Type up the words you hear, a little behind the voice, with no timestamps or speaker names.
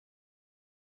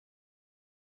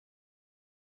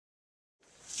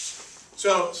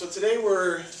So today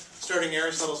we're starting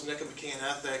Aristotle's Nicomachean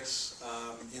Ethics.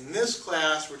 In this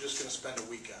class, we're just going to spend a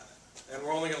week on it, and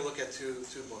we're only going to look at two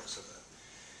books of it.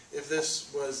 If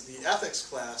this was the ethics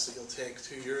class that you'll take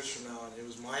 2 years from now, and it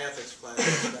was my ethics class,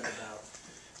 we'll spend about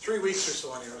 3 weeks or so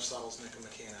on Aristotle's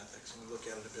Nicomachean Ethics, and we'll look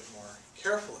at it a bit more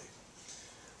carefully.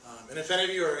 And if any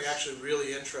of you are actually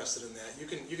really interested in that,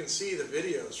 you can see the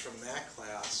videos from that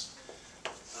class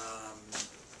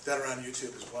that are on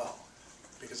YouTube as well,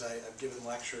 because I've given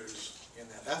lectures in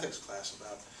that ethics class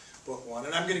about Book 1,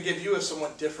 and I'm going to give you a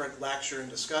somewhat different lecture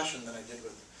and discussion than I did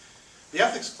with the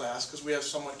ethics class, because we have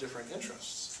somewhat different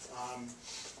interests.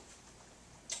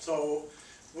 So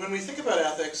when we think about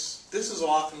ethics, this is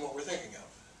often what we're thinking of,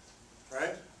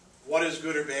 right? What is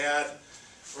good or bad,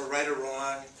 or right or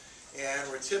wrong, and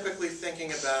we're typically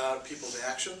thinking about people's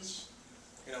actions.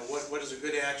 You know, what is a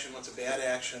good action, what's a bad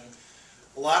action.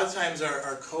 A lot of times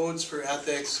our codes for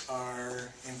ethics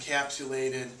are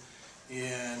encapsulated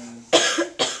in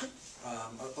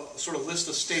a sort of list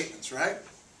of statements, right?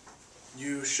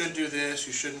 You should do this,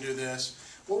 you shouldn't do this.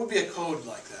 What would be a code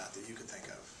like that you could think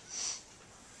of?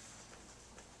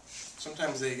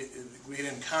 Sometimes we get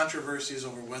in controversies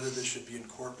over whether this should be in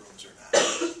courtrooms or not.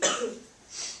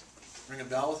 Ring a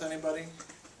bell with anybody?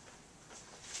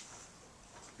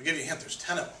 I'll give you a hint, there's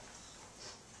 10 of them.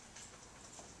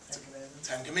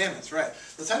 10 Commandments, right.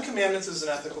 The 10 Commandments is an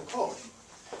ethical code.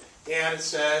 And it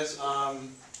says,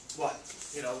 what?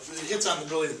 You know, it hits on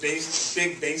really the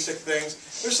big basic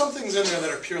things. There's some things in there that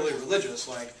are purely religious,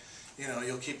 like, you know,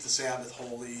 you'll keep the Sabbath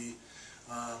holy.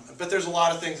 But there's a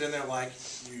lot of things in there like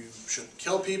you shouldn't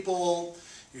kill people,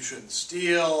 you shouldn't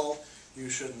steal, you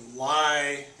shouldn't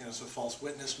lie, you know, so false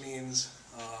witness means.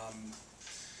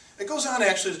 It goes on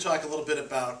actually to talk a little bit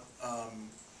about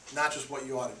not just what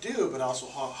you ought to do, but also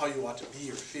how you ought to be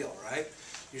or feel, right?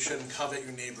 You shouldn't covet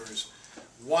your neighbor's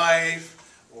wife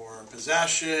or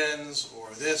possessions or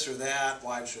this or that.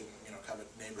 Wives shouldn't, you know, covet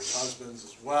neighbor's husbands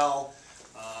as well.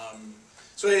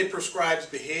 So it prescribes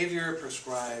behavior,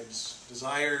 prescribes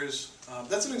desires.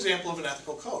 That's an example of an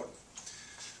ethical code.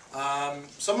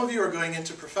 Some of you are going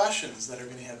into professions that are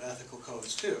going to have ethical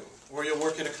codes too. Or you'll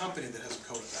work at a company that has a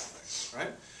code of ethics,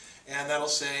 right? And that'll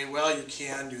say, well, you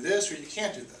can do this or you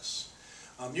can't do this.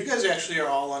 You guys actually are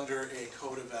all under a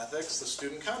code of ethics, the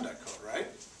student conduct code, right?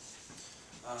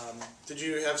 Did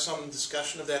you have some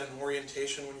discussion of that in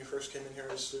orientation when you first came in here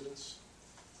as students?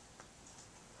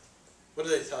 What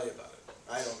did they tell you about it?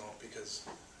 I don't know, because,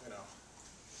 you know,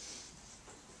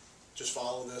 just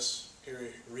follow this,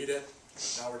 here, read it,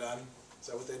 now we're done. Is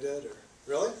that what they did? Or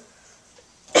really?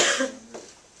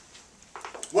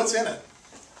 What's in it?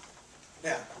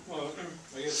 Yeah. Well,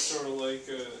 I guess sort of like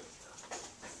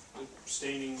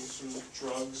abstaining from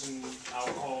drugs and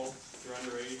alcohol if you're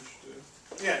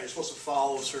underage. Yeah, you're supposed to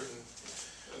follow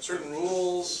certain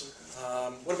rules.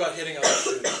 What about hitting other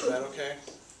students? Is that okay?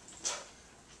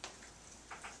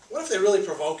 What if they really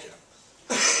provoke you?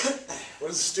 What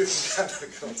does the student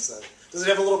conduct code say? Does it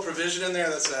have a little provision in there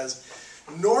that says,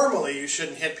 normally you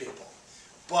shouldn't hit people,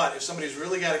 but if somebody's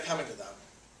really got it coming to them,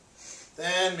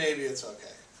 then maybe it's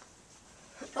okay.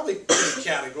 It's probably pretty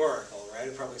categorical, right?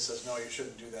 It probably says, no, you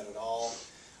shouldn't do that at all.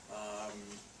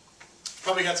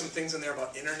 Probably got some things in there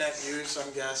about internet use,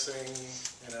 I'm guessing,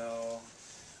 you know.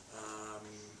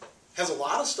 Has a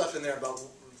lot of stuff in there about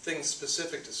things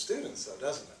specific to students, though,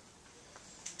 doesn't it?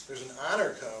 There's an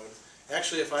honor code.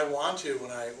 Actually, if I want to,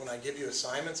 when I give you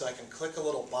assignments, I can click a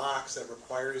little box that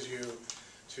requires you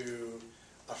to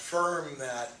affirm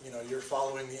that, you know, you're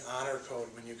following the honor code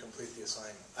when you complete the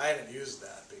assignment. I haven't used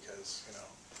that because, you know,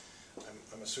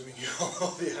 I'm assuming you all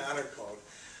know the honor code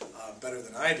better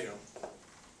than I do.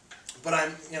 But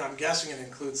I'm guessing it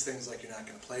includes things like you're not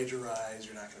going to plagiarize,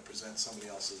 you're not going to present somebody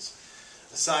else's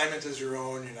assignment as your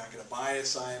own, you're not going to buy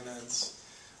assignments,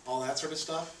 all that sort of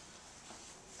stuff.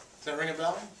 Does that ring a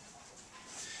bell?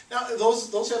 Now,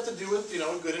 those have to do with, you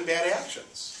know, good and bad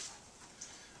actions.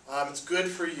 It's good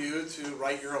for you to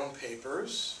write your own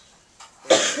papers.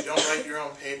 If you don't write your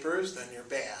own papers, then you're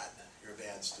bad. You're a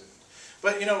bad student.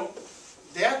 But, you know,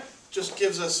 that just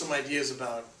gives us some ideas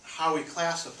about how we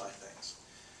classify things.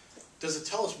 Does it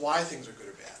tell us why things are good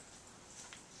or bad?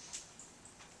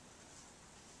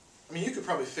 I mean, you could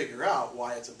probably figure out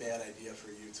why it's a bad idea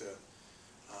for you to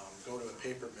go to a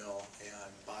paper mill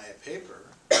and buy a paper.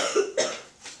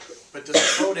 But does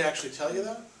the code actually tell you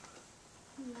that?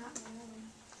 Not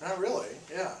really. Not really,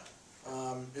 yeah.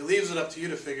 It leaves it up to you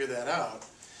to figure that out.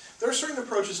 There are certain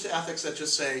approaches to ethics that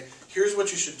just say, here's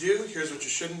what you should do, here's what you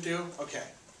shouldn't do, okay,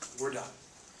 we're done.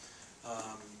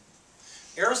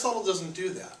 Aristotle doesn't do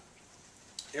that.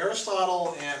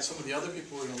 Aristotle and some of the other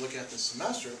people we're going to look at this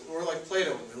semester, or like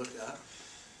Plato when we looked at,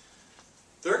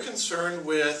 they're concerned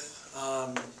with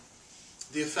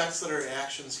the effects that our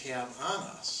actions have on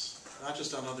us, not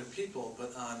just on other people,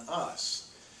 but on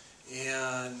us,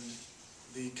 and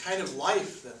the kind of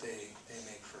life that they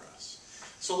make for us.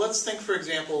 So let's think, for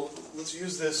example, let's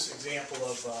use this example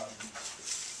of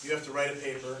you have to write a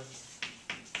paper.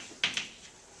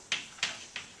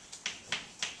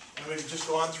 And we've just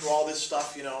gone through all this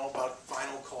stuff, you know, about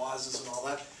final causes and all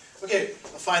that. Okay,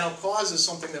 a final cause is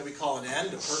something that we call an end,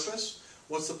 a purpose.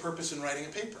 What's the purpose in writing a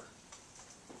paper?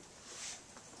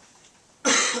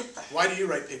 Why do you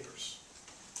write papers?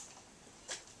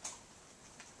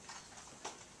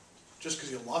 Just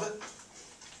because you love it?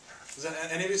 Does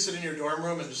any of you sit in your dorm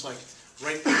room and just like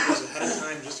write papers ahead of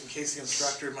time just in case the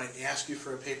instructor might ask you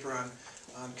for a paper on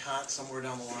Kant somewhere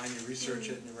down the line? You research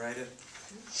it and you write it.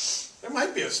 There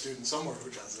might be a student somewhere who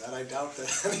does that. I doubt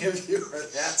that any of you are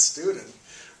that student,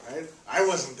 right? I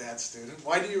wasn't that student.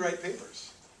 Why do you write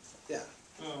papers? Yeah.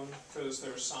 Because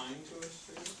they're assigned to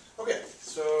us. Okay,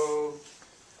 so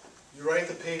you write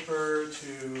the paper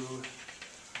to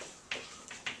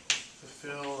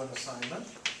fulfill an assignment.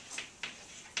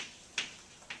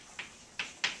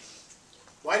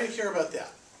 Why do you care about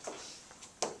that?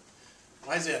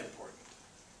 Why is that important?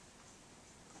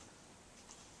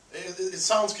 It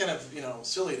sounds kind of, you know,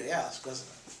 silly to ask, doesn't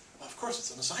it? Well, of course,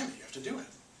 it's an assignment. You have to do it.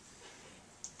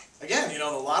 Again, you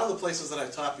know, a lot of the places that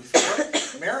I've taught before,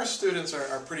 Marist students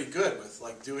are pretty good with,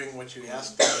 like, doing what you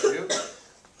ask them to do.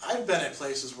 I've been at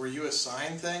places where you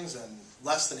assign things and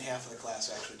less than half of the class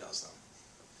actually does them.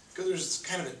 Because there's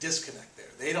kind of a disconnect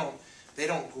there. They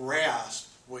don't grasp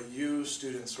what you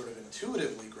students sort of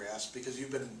intuitively grasp because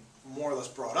you've been more or less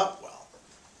brought up well.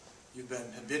 You've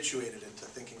been habituated into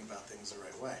thinking about things the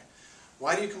right way.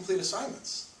 Why do you complete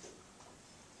assignments?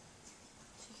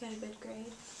 So you get a good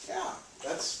grade. Yeah,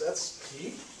 that's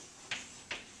key.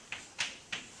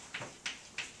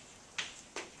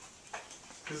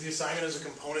 Because the assignment is a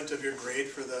component of your grade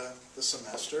for the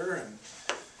semester, and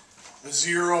a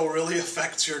 0 really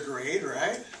affects your grade,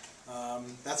 right?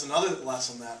 That's another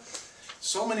lesson that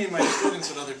so many of my students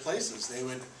at other places, they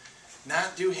would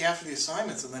not do half of the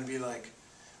assignments and then be like,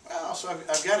 well, so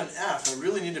I've got an F. I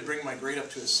really need to bring my grade up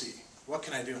to a C. What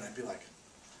can I do? And I'd be like,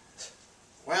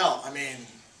 well, I mean,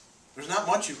 there's not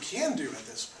much you can do at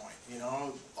this point. You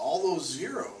know, all those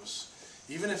zeros,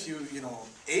 even if you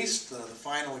aced the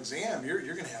final exam, you're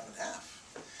going to have an F.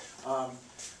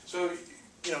 So,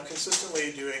 you know,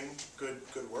 consistently doing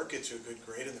good work gets you a good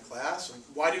grade in the class. And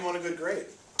why do you want a good grade?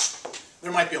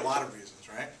 There might be a lot of reasons,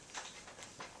 right?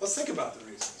 Let's think about the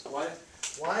reasons.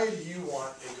 Why do you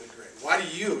want a good grade? Why do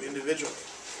you individually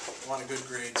want a good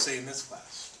grade, say in this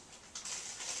class?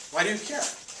 Why do you care?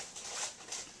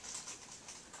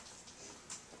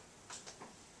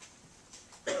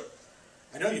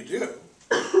 I know you do,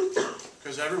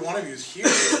 because every one of you is here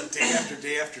day after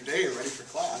day after day, ready for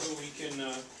class. So we can,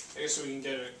 I guess we can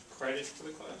get a credit for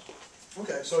the class.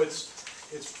 Okay, so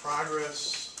it's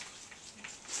progress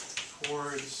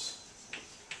towards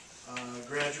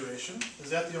graduation. Is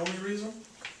that the only reason?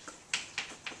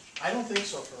 I don't think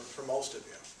so for most of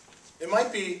you. It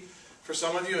might be for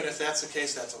some of you, and if that's the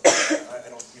case, that's okay. I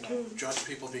don't judge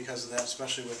people because of that,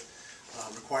 especially with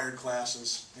required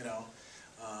classes.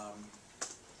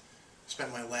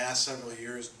 Spent my last several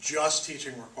years just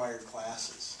teaching required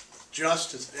classes,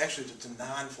 actually to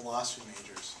non-philosophy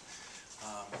majors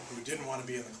who didn't want to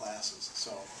be in the classes.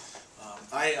 So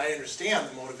I understand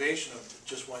the motivation of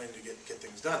just wanting to get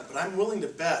things done, but I'm willing to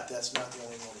bet that's not the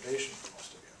only motivation for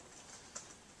most of you.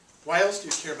 Why else do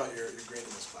you care about your grade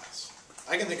in this class?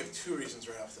 I can think of 2 reasons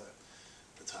right off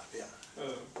the top. Yeah.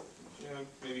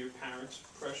 Maybe your parents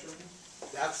pressure you?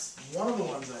 That's one of the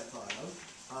ones I thought of.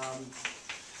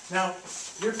 Now,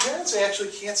 your parents actually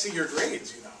can't see your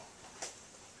grades,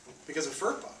 because of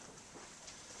FERPA.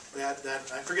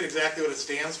 That I forget exactly what it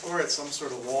stands for. It's some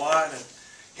sort of law, and it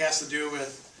has to do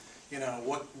with,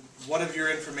 what of your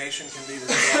information can be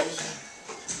disclosed.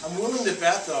 I'm willing to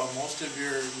bet, though, most of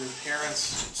your parents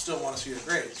still want to see your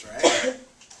grades, right?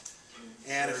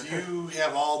 And if you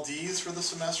have all D's for the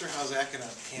semester, how's that going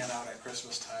to pan out at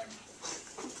Christmas time?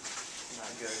 Not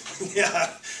good.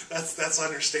 Yeah, that's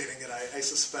understating it, I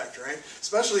suspect, right?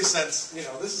 Especially since,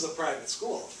 this is a private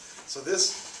school. So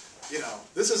this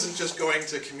isn't just going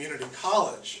to community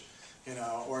college,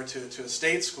 or to a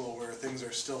state school where things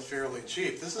are still fairly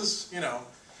cheap. This is,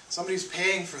 somebody's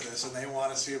paying for this and they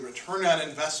want to see a return on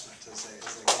investment, as they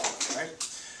call it, right?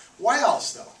 Why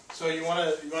else, though? So you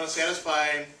want to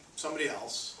satisfy somebody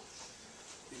else.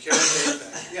 You care what they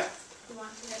think. Yeah. You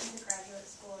want to get into graduate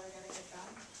school or get a good job?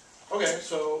 Okay,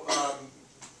 so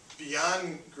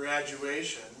beyond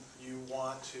graduation, you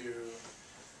want to,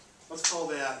 let's call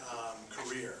that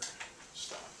career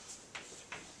stuff.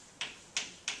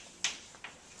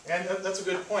 And that's a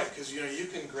good point, because you know you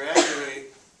can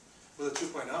graduate with a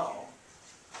 2.0,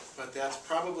 but that's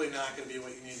probably not going to be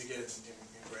what you need to get in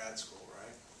grad school,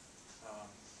 right?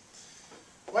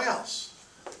 What else?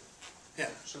 Yeah.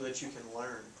 So that you can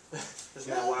learn. Isn't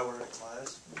Yeah. that why we're in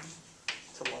class?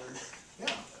 To learn.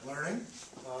 Yeah, learning,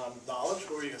 knowledge.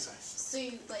 What were you going to say? So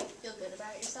you like feel good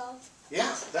about yourself?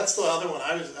 Yeah, that's the other one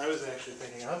I was actually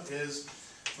thinking of is,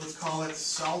 let's call it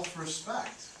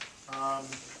self-respect.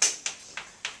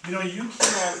 You know, you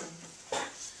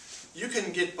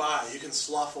can get by, you can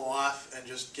slough off and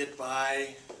just get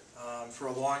by for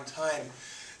a long time,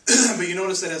 but you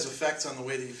notice that has effects on the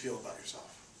way that you feel about yourself.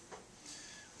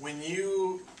 When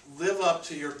you live up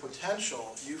to your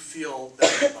potential, you feel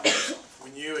better about yourself.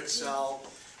 When you excel,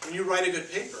 when you write a good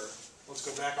paper, let's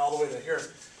go back all the way to here.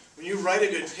 When you write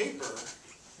a good paper,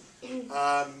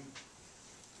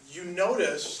 you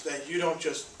notice that you don't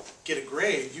just get a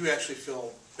grade, you actually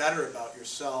feel better about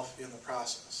yourself in the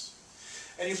process.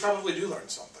 And you probably do learn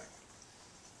something.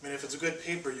 I mean, if it's a good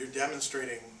paper, you're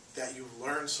demonstrating that you've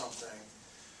learned something.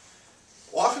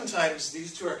 Oftentimes,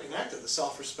 these two are connected, the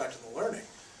self-respect and the learning.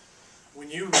 When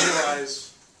you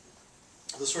realize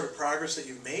the sort of progress that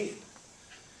you've made,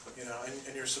 you know,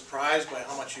 and you're surprised by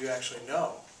how much you actually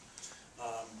know,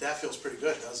 that feels pretty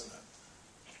good, doesn't it?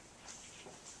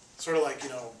 Sort of like, you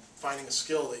know, finding a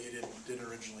skill that you didn't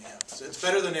originally have. So it's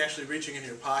better than actually reaching into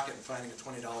your pocket and finding a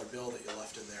 $20 bill that you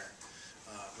left in there,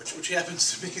 which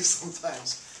happens to me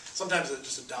sometimes. Sometimes it's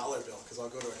just a dollar bill, because I'll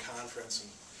go to a conference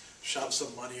and shove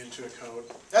some money into a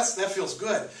coat. That feels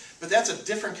good, but that's a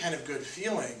different kind of good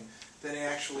feeling than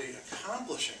actually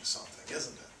accomplishing something,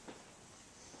 isn't it?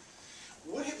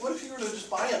 What if you were to just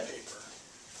buy a paper?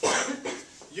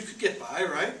 You could get by,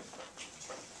 right?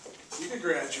 You could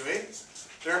graduate.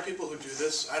 There are people who do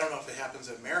this. I don't know if it happens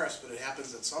at Marist, but it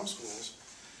happens at some schools,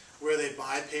 where they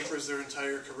buy papers their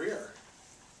entire career.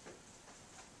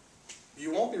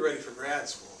 You won't be ready for grad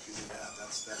school if you do that.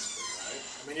 That's clear, right?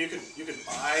 I mean, you could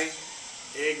buy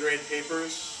A-grade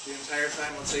papers the entire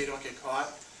time. Let's say you don't get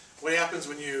caught. What happens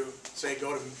when you, say,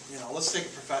 go to, you know, let's take a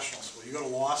professional school. You go to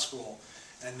law school,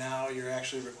 and now you're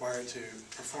actually required to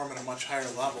perform at a much higher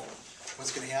level.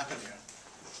 What's going to happen to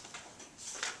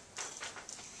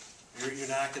you? You're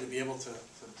not going to be able to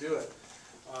do it.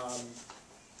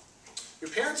 Your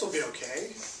parents will be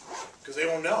okay, because they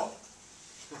won't know,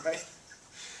 right?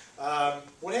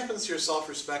 What happens to your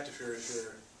self-respect if you're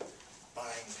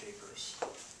buying papers?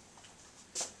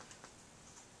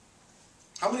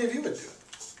 How many of you would do it?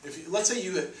 If you, let's say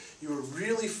you were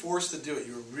really forced to do it,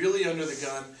 you were really under the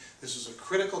gun, this is a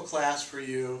critical class for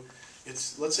you,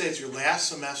 let's say it's your last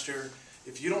semester,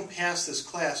 if you don't pass this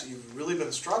class that you've really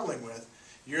been struggling with,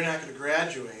 you're not going to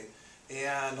graduate,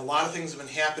 and a lot of things have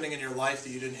been happening in your life that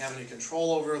you didn't have any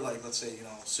control over, like let's say, you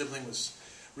know, a sibling was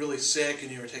really sick and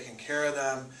you were taking care of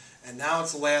them, and now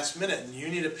it's the last minute and you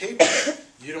need a paper,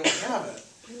 you don't have it.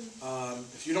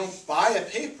 If you don't buy a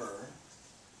paper,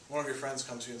 one of your friends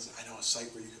comes to you and says, I know a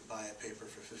site where you can buy a paper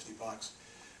for $50.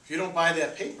 If you don't buy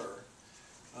that paper,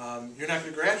 you're not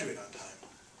going to graduate on time.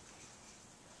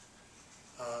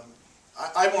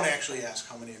 I won't actually ask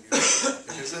how many of you would,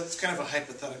 because that's kind of a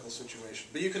hypothetical situation.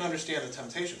 But you can understand the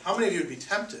temptation. How many of you would be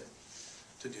tempted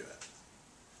to do it?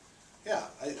 Yeah,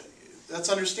 that's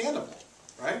understandable,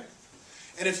 right?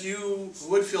 And if you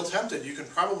would feel tempted, you can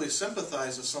probably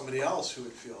sympathize with somebody else who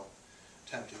would feel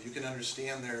tempted. You can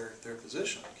understand their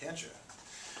position, can't you?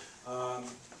 How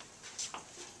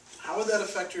would that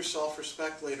affect your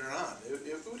self-respect later on?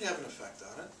 It would have an effect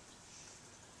on it,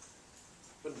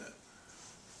 wouldn't it?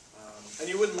 And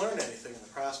you wouldn't learn anything in the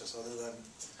process other than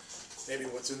maybe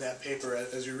what's in that paper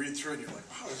as you read through it, and you're like,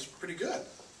 wow, this is pretty good.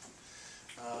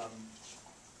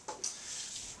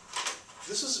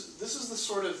 This is the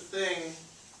sort of thing,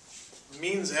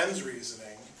 means-ends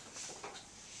reasoning,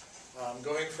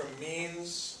 going from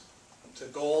means to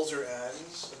goals or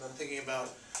ends, and then thinking about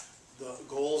the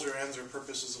goals or ends or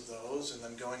purposes of those, and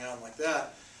then going on like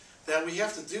that we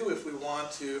have to do if we want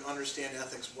to understand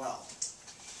ethics well.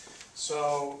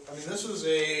 So, I mean, this was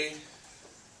an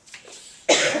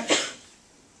action,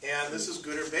 and this is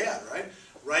good or bad, right?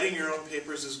 Writing your own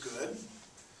papers is good.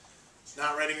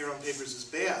 Not writing your own papers is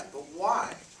bad. But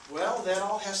why? Well, that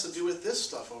all has to do with this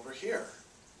stuff over here.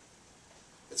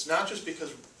 It's not just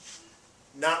because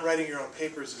not writing your own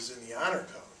papers is in the honor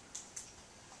code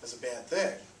as a bad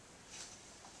thing.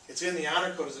 It's in the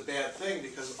honor code as a bad thing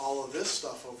because all of this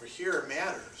stuff over here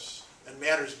matters, and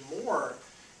matters more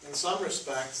in in some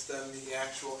respects, than the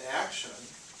actual action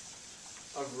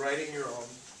of writing your own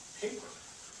paper.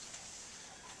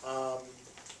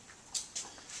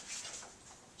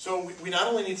 So we not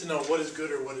only need to know what is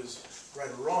good or what is right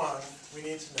or wrong, we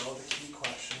need to know the key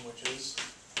question, which is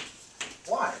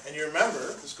why. And you remember,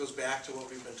 this goes back to what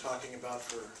we've been talking about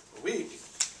for a week,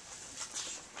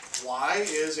 why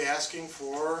is asking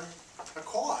for a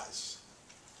cause,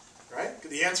 right?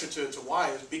 The answer to why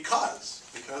is because.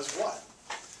 Because what?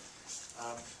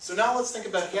 So now let's think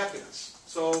about happiness.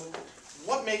 So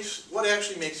what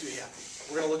actually makes you happy?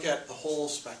 We're going to look at the whole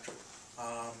spectrum.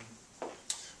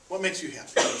 What makes you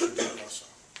happy? My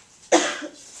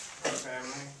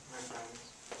family, my friends.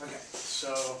 Okay, so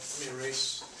let me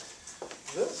erase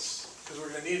this, because we're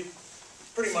going to need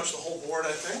pretty much the whole board,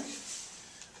 I think.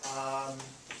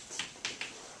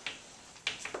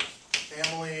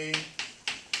 Family,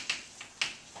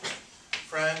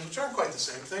 friends, which aren't quite the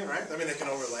same thing, right? I mean, they can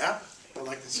overlap. I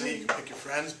like to say you can pick your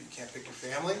friends, but you can't pick your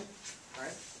family,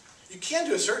 right? You can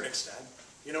to a certain extent.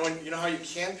 You know how you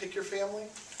can pick your family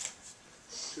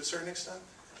to a certain extent?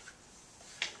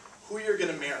 Who you're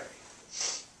going to marry.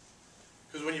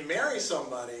 Because when you marry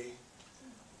somebody,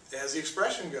 as the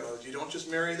expression goes, you don't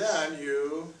just marry them,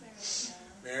 you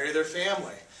marry their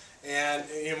family. And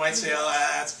you might say, oh,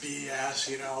 that's BS,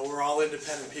 we're all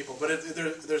independent people. But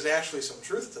there's actually some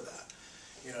truth to that.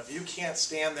 If you can't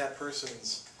stand that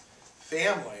person's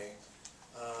family,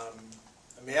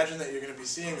 imagine that you're going to be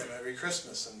seeing them every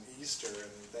Christmas and Easter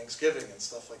and Thanksgiving and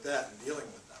stuff like that and dealing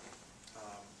with them.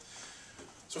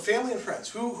 So family and friends.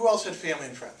 Who else had family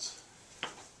and friends?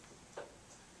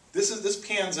 This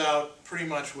pans out pretty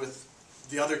much with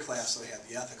the other class that I had,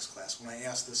 the ethics class, when I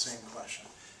asked the same question.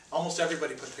 Almost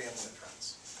everybody put family and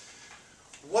friends.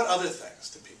 What other things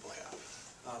do people have?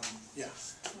 Yeah.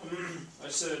 I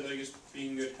said, I guess,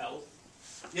 being good health.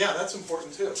 Yeah, that's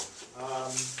important too.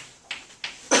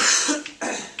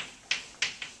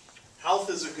 Health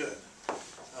is a good.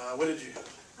 What did you have?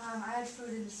 I had food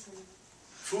and sleep.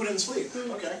 Food and sleep.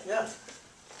 Okay, yeah.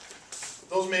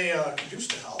 Those may conduce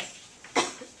to health.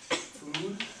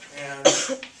 Food and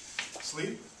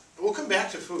sleep. But we'll come back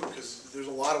to food because there's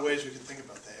a lot of ways we can think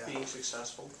about that. Yeah. Being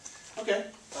successful.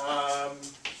 Okay.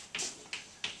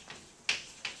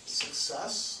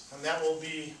 Success, and that will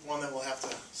be one that we'll have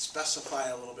to specify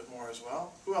a little bit more as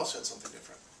well. Who else had something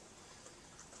different?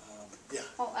 Yeah.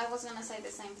 Oh, I was gonna say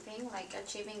the same thing, like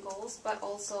achieving goals, but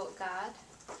also God.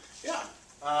 Yeah.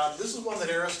 This is one that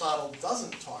Aristotle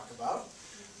doesn't talk about,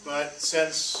 but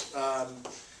since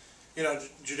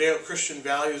Judeo-Christian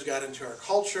values got into our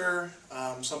culture,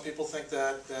 some people think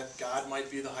that God might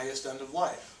be the highest end of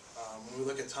life. When we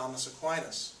look at Thomas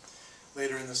Aquinas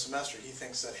later in the semester, he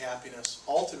thinks that happiness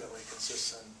ultimately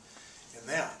consists in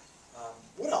that.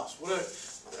 What else?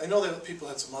 I know that people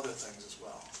had some other things as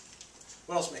well.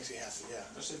 What else makes you happy? Yeah.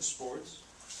 I said sports.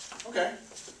 Okay.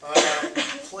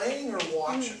 Playing or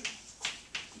watching?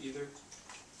 Either.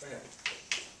 Okay.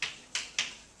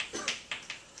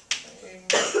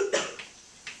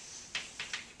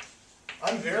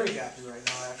 I'm very happy right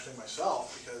now, actually,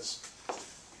 myself, because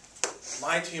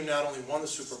my team not only won the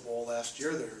Super Bowl last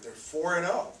year, they're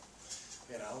 4-0.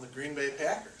 The Green Bay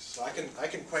Packers. So I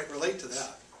can quite relate to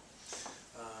that.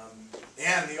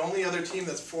 And the only other team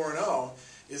that's 4-0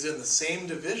 is in the same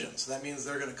division, so that means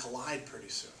they're going to collide pretty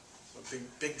soon. So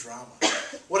big drama.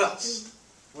 What else?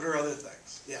 What are other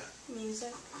things? Yeah.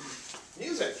 Music.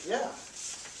 Music, yeah.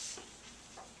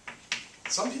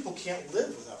 Some people can't live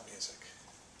without music.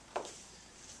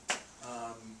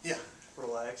 Yeah.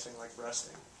 Relaxing, like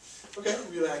resting. Okay,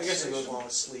 relaxation. I guess it goes along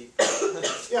with sleep.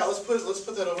 Yeah, let's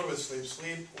put that over with sleep.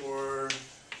 Sleep or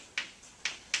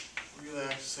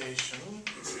relaxation.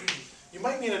 You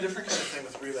might need a different kind of thing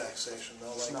with relaxation,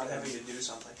 though. It's like not having to do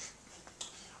something.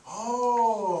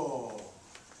 Oh,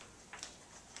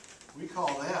 we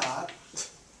call that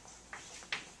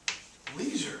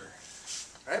leisure.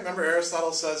 Right? Remember,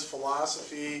 Aristotle says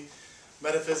philosophy,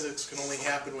 metaphysics can only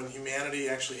happen when humanity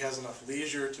actually has enough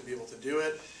leisure to be able to do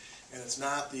it, and it's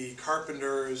not the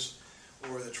carpenters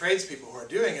or the tradespeople who are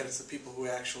doing it, it's the people who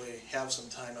actually have some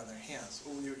time on their hands.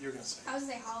 What you're going to say? I would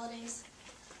say holidays.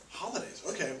 Holidays,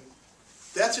 okay.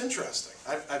 That's interesting.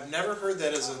 I've never heard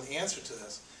that as an answer to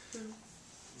this.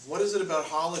 What is it about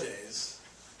holidays?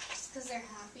 Just because they're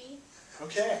happy.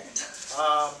 Okay.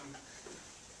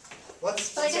 But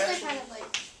I guess they're kind of like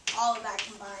all of that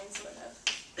combined, sort of.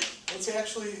 Let's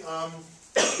actually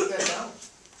put that down.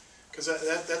 Because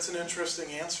that's an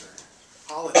interesting answer.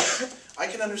 Holidays. I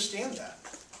can understand that.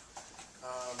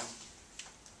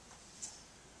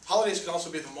 Holidays can also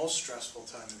be the most stressful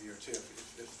time of the year, too,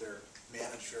 if they're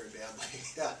managed very badly.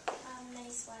 Yeah.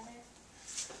 Nice weather.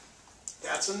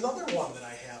 That's another one that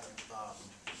I haven't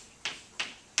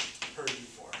heard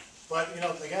before. But, you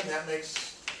know, again, that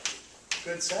makes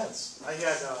good sense. I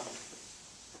had,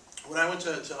 when I went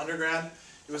to undergrad,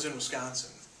 it was in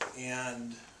Wisconsin.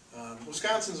 And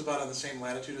Wisconsin's about on the same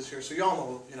latitude as here, so you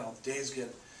all know, the days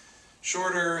get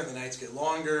shorter and the nights get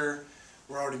longer.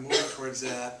 We're already moving towards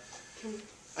that.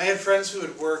 I had friends who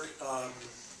would work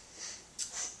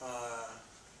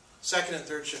second and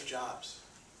third shift jobs.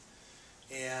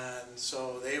 And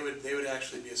so they would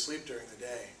actually be asleep during the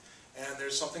day. And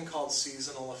there's something called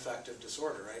seasonal affective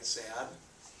disorder, right? SAD.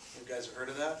 You guys have heard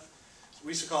of that?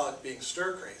 We used to call it being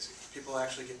stir crazy. People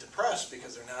actually get depressed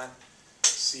because they're not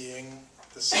seeing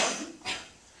the sun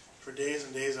for days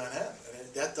and days on end.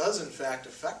 And that does in fact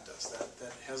affect us.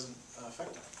 That has an effect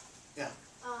on it. Yeah?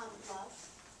 Love.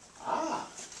 Ah.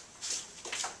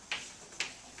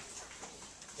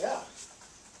 Yeah.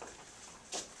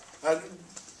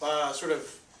 Sort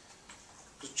of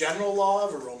just general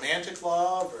love or romantic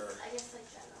love or... I guess like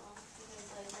general, because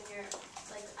like when you're,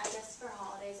 like I guess for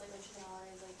holidays, like when you're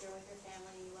holidays, like you're with your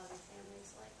family, you love your family,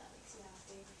 so like that makes you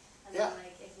happy. And Yeah. then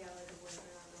like if you have like a boyfriend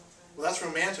or a girlfriend. Well, that's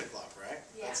romantic love, right?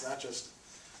 Yeah. That's not just...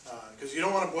 Because you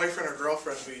don't want a boyfriend or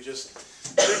girlfriend who you just...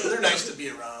 They're nice to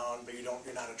be around, but you're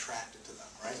not attracted to them,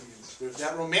 right?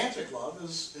 That romantic love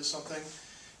is something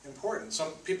important.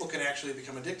 Some people can actually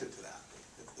become addicted to that.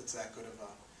 It's that good of a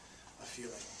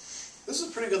feeling. This is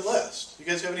a pretty good list. You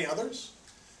guys have any others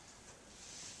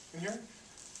in here?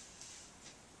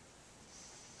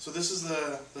 So this is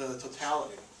the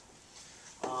totality.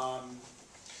 So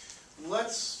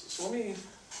let me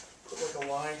put like a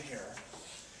line here.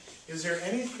 Is there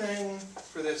anything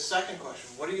for this second question?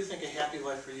 What do you think a happy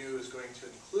life for you is going to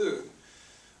include?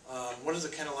 What is the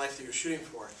kind of life that you're shooting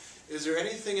for? Is there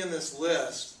anything in this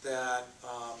list that,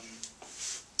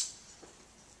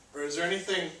 or is there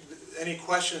anything, any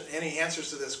answers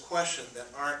to this question that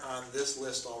aren't on this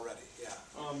list already? Yeah.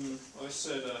 I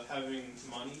said having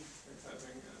money,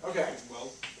 or having Okay.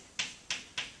 wealth.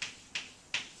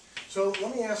 So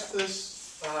let me ask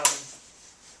this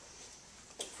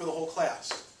for the whole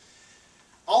class.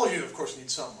 All of you, of course, need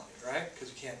some money, right?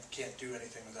 Because you can't do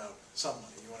anything without some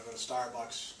money. You want to go to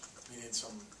Starbucks, you need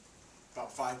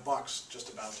about $5 just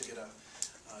about to get a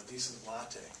decent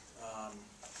latte, or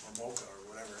mocha, or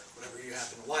whatever you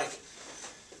happen to like.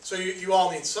 So you all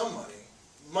need some money.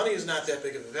 Money is not that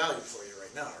big of a value for you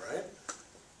right now, right?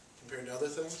 Compared to other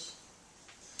things.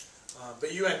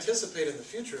 But you anticipate in the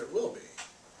future it will be.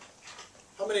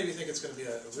 How many of you think it's going to be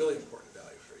a really important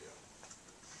value for you?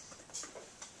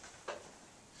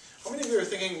 How many of you are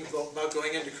thinking about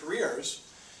going into careers,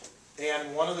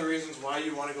 and one of the reasons why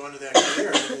you want to go into that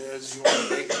career is you want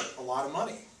to make a lot of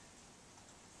money?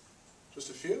 Just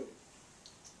a few?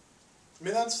 I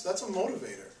mean, that's a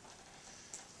motivator.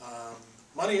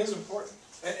 Money is important.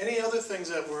 Any other things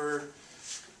that were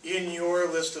in your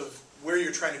list of where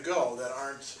you're trying to go that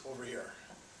aren't over here,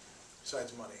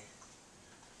 besides money?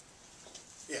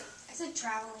 Yeah. I said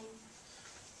traveling.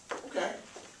 Okay.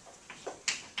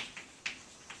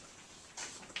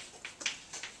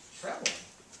 Traveling.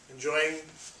 Enjoying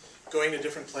going to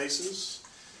different places.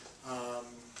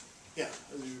 Yeah.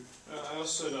 I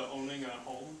also said owning a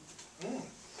home. Mm.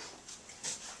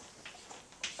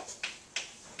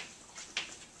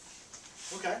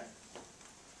 Okay.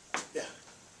 Yeah.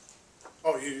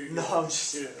 Oh, No, I'm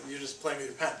just... you're just playing with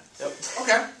your pen. Yep.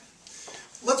 Okay.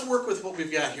 Let's work with what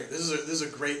we've got here. This is a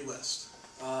great list.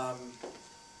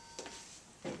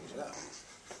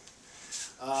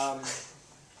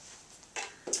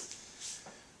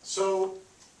 So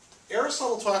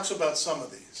Aristotle talks about some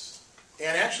of these.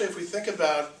 And actually, if we think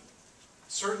about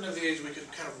certain of these, we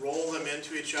could kind of roll them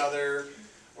into each other,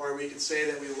 or we could say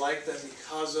that we like them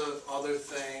because of other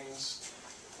things.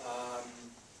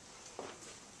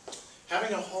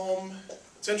 Having a home,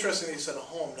 it's interesting that you said a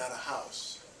home, not a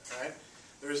house, right?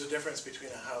 There is a difference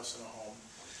between a house and a home.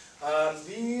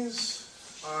 These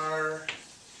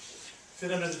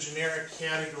fit under the generic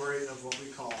category of what we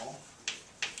call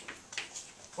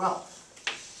wealth.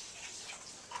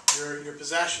 Your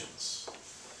possessions.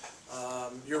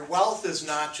 Your wealth is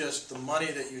not just the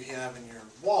money that you have in your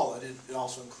wallet. It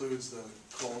also includes the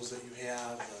clothes that you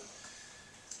have, the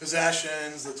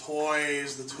possessions, the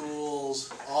toys, the tools,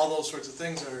 all those sorts of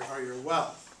things are your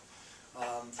wealth.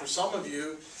 For some of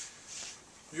you,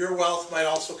 your wealth might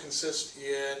also consist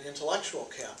in intellectual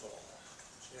capital.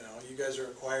 You know, you guys are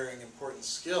acquiring important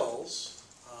skills.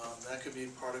 That could be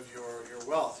part of your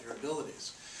wealth, your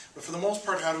abilities. But for the most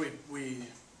part, how do we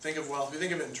think of wealth? We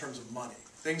think of it in terms of money.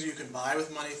 Things you can buy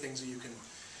with money, things that you can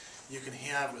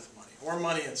have with money, or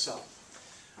money itself.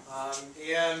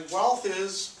 And wealth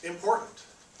is important.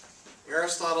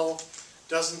 Aristotle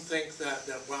doesn't think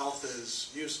that wealth is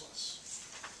useless.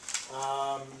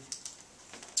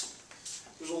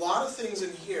 There's a lot of things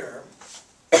in here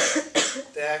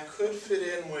that could fit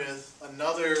in with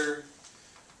another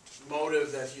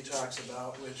motive that he talks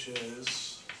about, which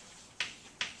is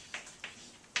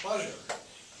pleasure.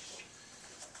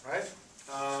 Right?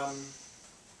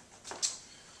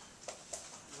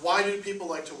 Why do people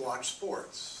like to watch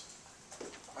sports?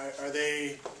 Are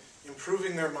they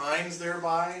improving their minds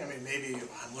thereby? I mean, maybe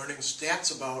I'm learning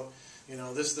stats about,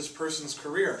 this person's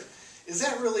career. Is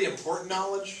that really important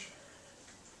knowledge?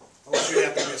 Unless you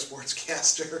happen to be a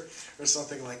sportscaster or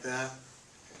something like that.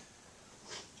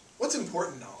 What's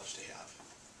important knowledge to have?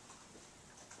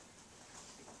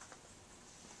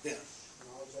 Yeah.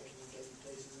 Knowledge that can get you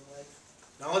places in life.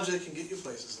 Knowledge that can get you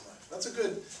places in life. That's a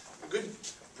good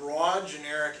broad,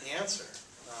 generic answer.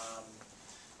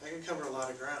 That can cover a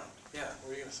lot of ground. Yeah, what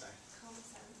were you going to say? Common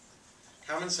sense.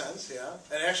 Common sense, yeah.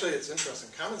 And actually, it's interesting.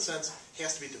 Common sense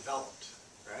has to be developed,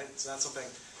 right? It's not something...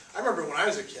 I remember when I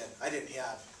was a kid, I didn't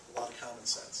have a lot of common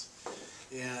sense.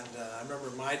 And I remember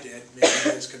my dad, maybe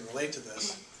you guys can relate to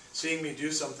this, seeing me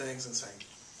do some things and saying,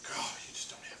 "God, you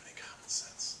just don't have any common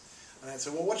sense." And I'd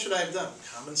say, "Well, what should I have done?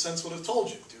 Common sense would have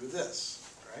told you, do this,"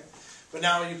 right? But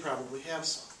now you probably have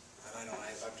some. And I know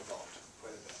I've developed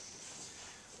quite a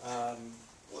bit.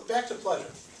 Well, back to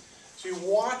pleasure. So you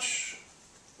watch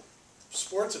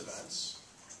sports events.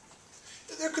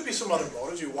 There could be some other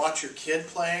motives. You watch your kid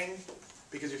playing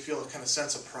because you feel a kind of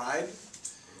sense of pride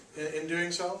in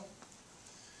doing so.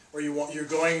 Or you're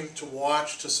going to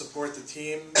watch to support the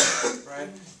team, right?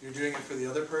 You're doing it for the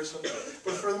other person.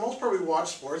 But for the most part, we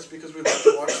watch sports because we like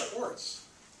to watch sports.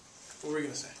 What were you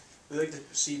going to say? We like to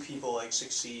see people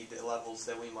succeed at levels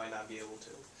that we might not be able to.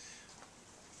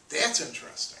 That's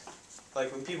interesting.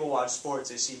 Like when people watch sports,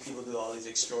 they see people do all these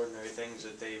extraordinary things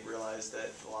that they realize that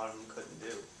a lot of them couldn't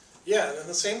do. Yeah, and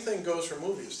the same thing goes for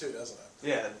movies too, doesn't it?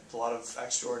 Yeah, a lot of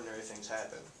extraordinary things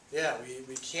happen. Yeah,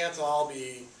 we can't all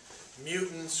be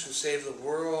mutants who save the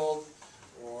world,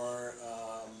 or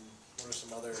what are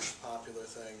some other popular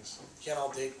things? You can't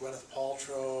all date Gwyneth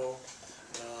Paltrow,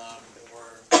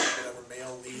 or whatever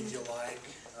male lead you like.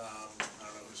 I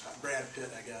don't know who's hot. Brad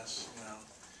Pitt, I guess.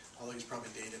 Although he's probably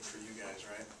dated for you guys,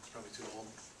 right? He's probably too old.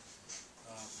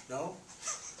 No?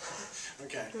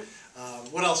 Okay.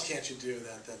 What else can't you do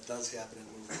that does happen in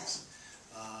movies?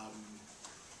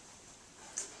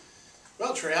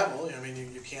 Well, travel. I mean,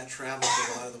 you can't travel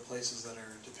to a lot of the places that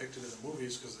are depicted in the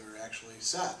movies because they're actually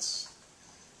sets,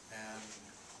 and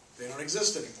they don't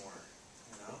exist anymore.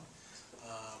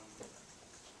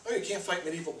 Oh, you can't fight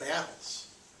medieval battles,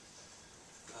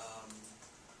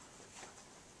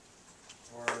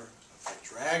 or fight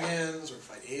dragons, or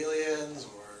fight aliens,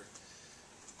 or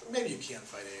maybe you can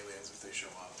fight aliens if they show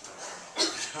up. I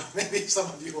don't know. Maybe some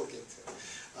of you will get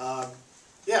to.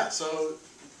 Yeah. So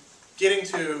getting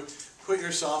to put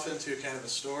yourself into kind of a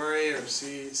story or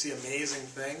see amazing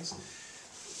things.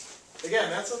 Again,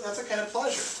 that's a kind of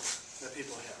pleasure that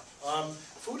people have.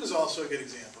 Food is also a good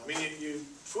example. I mean,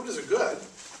 food is good.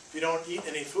 If you don't eat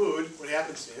any food, what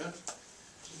happens to you?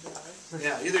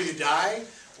 Yeah, either you die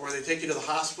or they take you to the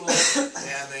hospital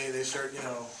and they start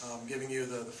giving you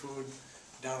the food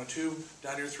down a tube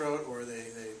down your throat, or they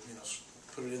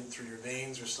put it in through your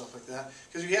veins or stuff like that,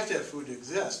 because you have to have food to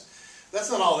exist. That's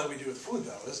not all that we do with food,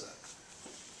 though, is it?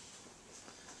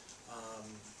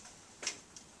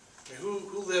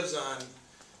 Who lives on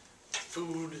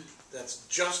food that's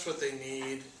just what they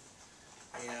need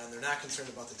and they're not concerned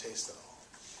about the taste at all?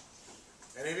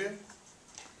 Any of you?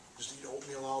 Just eat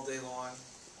oatmeal all day long?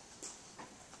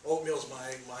 Oatmeal's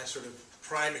my sort of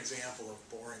prime example of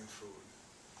boring food.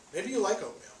 Maybe you like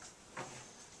oatmeal.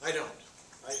 I don't.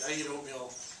 I eat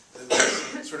oatmeal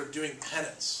as sort of doing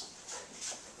penance.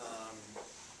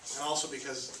 And also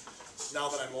because now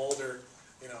that I'm older,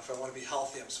 if I want to be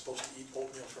healthy, I'm supposed to eat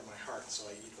oatmeal for my heart, so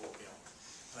I eat oatmeal.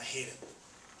 And I hate it.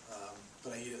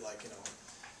 But I eat it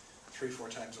 3-4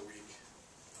 times a week.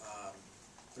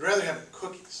 I'd rather have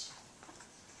cookies,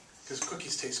 because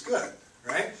cookies taste good,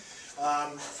 right?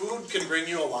 Food can bring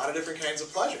you a lot of different kinds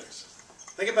of pleasures.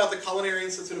 Think about the Culinary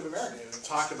Institute of America. I've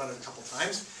talked about it a couple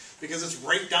times, because it's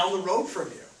right down the road from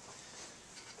you.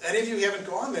 Any of you who haven't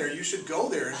gone there, you should go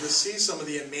there and just see some of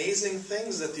the amazing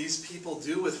things that these people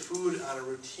do with food on a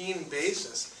routine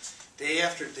basis, day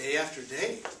after day after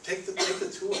day. Take the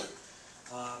tour.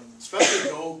 Especially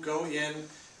go in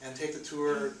and take the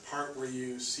tour part where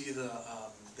you see the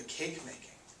cake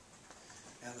making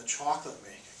and the chocolate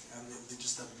making and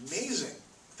just amazing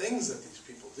things that these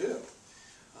people do.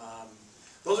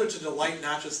 Those are to delight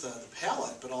not just the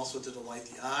palate, but also to delight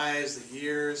the eyes, the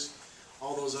ears,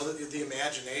 all those other, the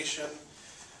imagination.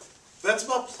 That's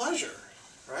about pleasure,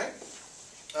 right?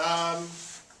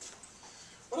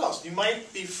 What else? You might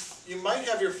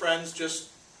have your friends just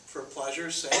for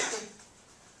pleasure's sake.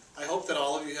 I hope that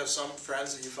all of you have some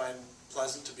friends that you find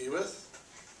pleasant to be with.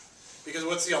 Because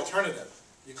what's the alternative?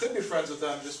 You could be friends with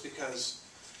them just because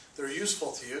they're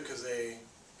useful to you, because they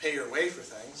pay your way for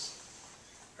things,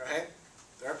 right?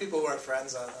 There are people who are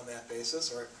friends on that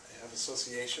basis, or have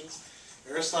associations.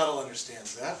 Aristotle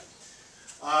understands that.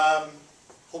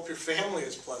 Hope your family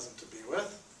is pleasant to be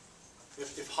with.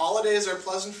 If holidays are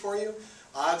pleasant for you,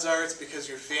 odds are it's because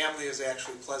your family is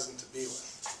actually pleasant to be with.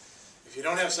 If you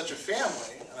don't have such a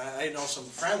family, and I know some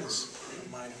friends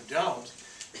of mine who don't,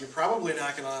 you're probably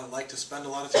not going to like to spend a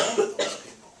lot of time with those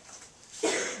people.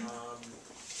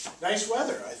 Nice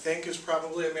weather, I think, is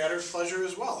probably a matter of pleasure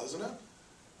as well, isn't it?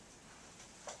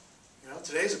 You know,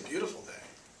 today's a beautiful day.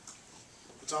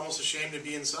 It's almost a shame to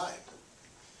be inside.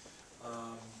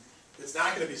 It's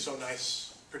not going to be so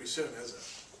nice pretty soon, is it?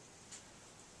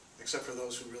 Except for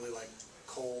those who really like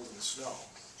cold and snow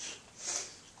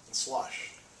and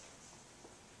slush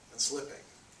and slipping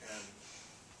and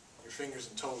your fingers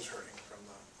and toes hurting from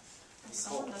the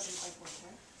Someone cold. doesn't like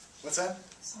winter. What's that?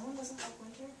 Someone doesn't like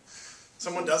winter.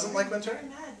 Someone doesn't like winter? Very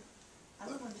mad. I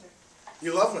love winter.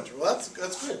 You love winter. Well, that's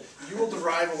good. You will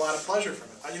derive a lot of pleasure from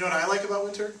it. You know what I like about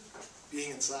winter?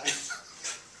 Being inside.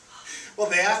 Well,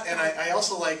 that, and I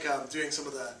also like doing some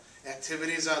of the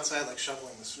activities outside, like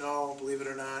shoveling the snow, believe it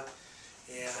or not.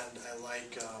 And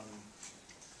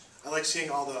I like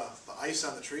seeing all the ice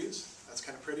on the trees. That's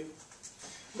kind of pretty.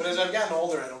 But as I've gotten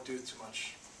older, I don't do too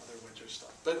much other winter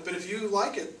stuff. But if you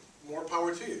like it, more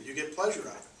power to you. You get pleasure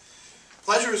out of it.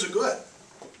 Pleasure is a good.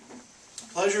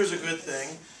 Pleasure is a good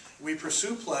thing. We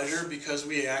pursue pleasure because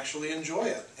we actually enjoy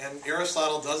it. And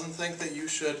Aristotle doesn't think that you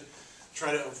should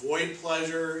try to avoid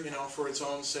pleasure, for its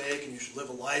own sake, and you should live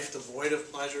a life devoid of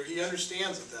pleasure. He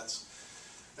understands that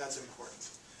that's important.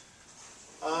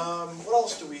 What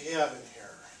else do we have in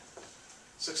here?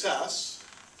 Success.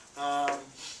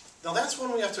 Now that's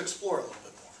one we have to explore a little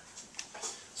bit more.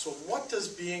 So what does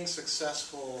being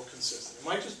successful consist in? It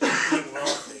might just be being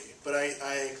wealthy, but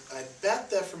I bet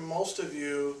that for most of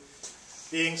you,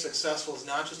 being successful is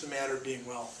not just a matter of being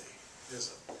wealthy, is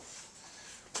it?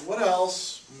 What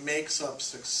else makes up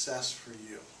success for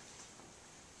you?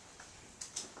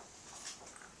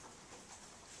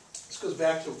 This goes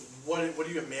back to what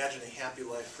do you imagine a happy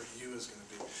life for you is going to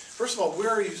be? First of all, where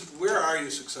are you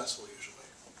successful usually?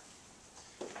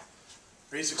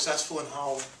 Are you successful in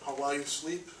how well you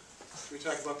sleep? Are we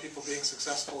talking about people being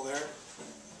successful there?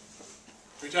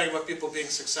 Are we talking about people being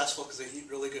successful because they eat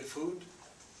really good food?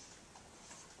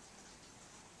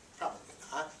 Probably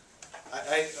not.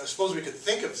 I suppose we could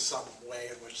think of some way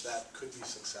in which that could be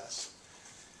success.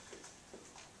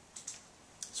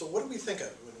 So what do we think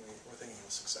of when we're thinking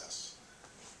of success?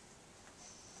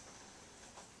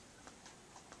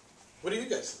 What do you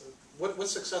guys,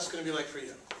 what's success going to be like for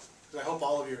you? Because I hope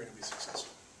all of you are going to be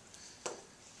successful.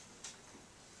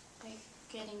 Like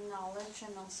getting knowledge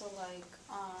and also like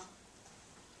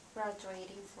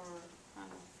graduating from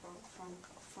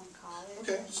college.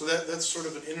 Okay, so that's sort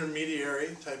of an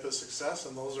intermediary type of success,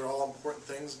 and those are all important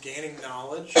things. Gaining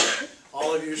knowledge.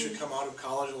 All of you should come out of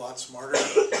college a lot smarter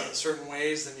in certain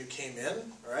ways than you came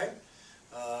in, right?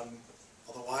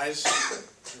 Otherwise,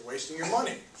 you're wasting your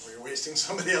money, or you're wasting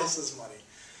somebody else's money.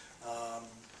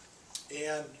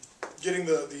 And getting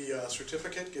the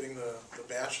certificate, getting the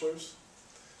bachelor's,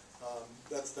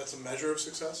 that's a measure of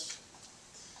success.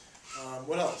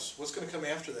 What else? What's going to come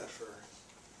after that for,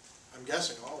 I'm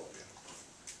guessing, all of you?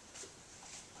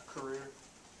 A career.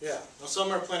 Yeah. Now,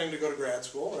 some are planning to go to grad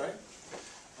school, right?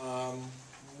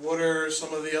 What are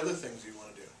some of the other things you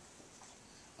want to do,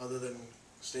 other than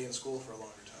stay in school for a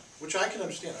longer time? Which I can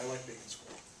understand. I like being in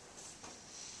school.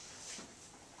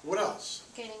 What else?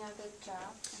 Getting a good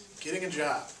job. Getting a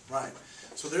job, right.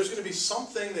 So there's going to be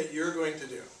something that you're going to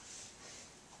do.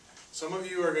 Some of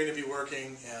you are going to be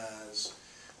working as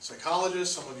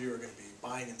psychologists, some of you are going to be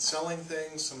buying and selling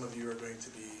things, some of you are going to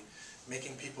be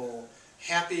making people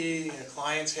happy,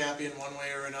 clients happy in one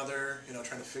way or another,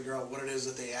 trying to figure out what it is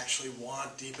that they actually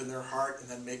want deep in their heart and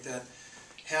then make that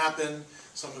happen.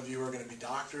 Some of you are going to be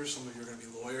doctors, some of you are going to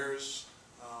be lawyers,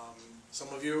 some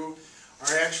of you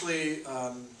are actually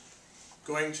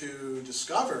going to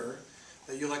discover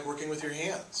that you like working with your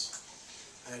hands.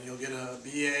 And you'll get a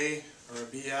BA or a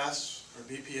BS or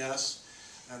BPS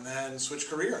and then switch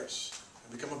careers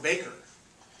and become a baker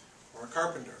or a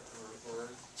carpenter or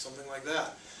something like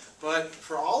that. But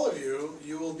for all of you,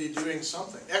 you will be doing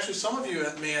something. Actually, some of you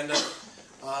may end up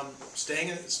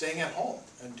staying at home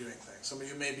and doing things. Some of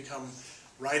you may become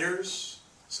writers.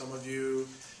 Some of you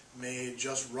may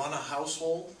just run a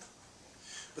household.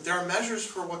 But there are measures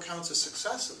for what counts as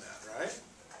success in that, right?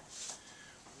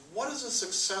 What does a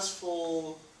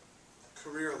successful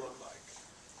career look like?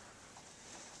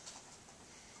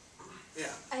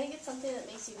 Yeah. I think it's something that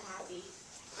makes you happy.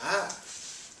 Ah.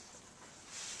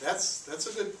 That's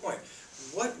a good point.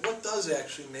 What does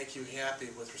actually make you happy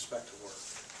with respect to work?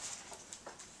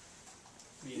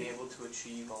 Being able to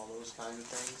achieve all those kinds of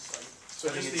things, like So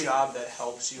having just a the- job that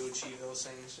helps you achieve those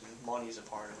things, and money's a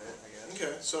part of it, I guess.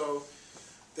 Okay,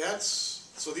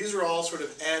 so these are all sort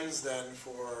of ends then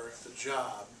for the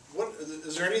job.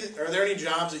 Are there any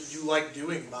jobs that you like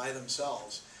doing by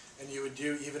themselves and you would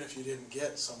do even if you didn't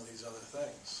get some of these other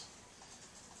things?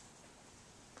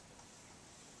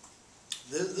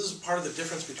 This is part of the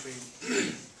difference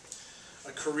between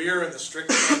a career in the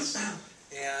strict sense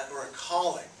or a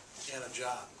calling and a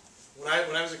job. When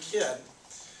I was a kid,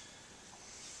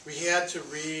 we had to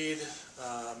read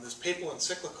this papal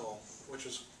encyclical, which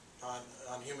was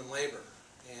on human labor,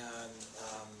 and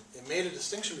it made a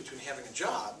distinction between having a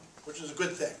job, which is a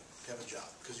good thing to have a job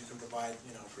because you can provide,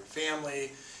 for your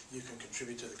family, you can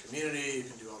contribute to the community, you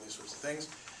can do all these sorts of things,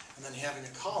 and then having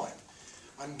a calling.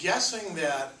 I'm guessing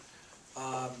that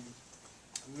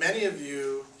many of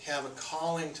you have a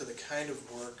calling to the kind of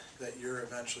work that you're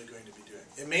eventually going to be doing.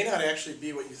 It may not actually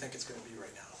be what you think it's going to be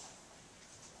right now.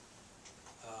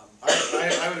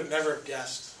 I would have never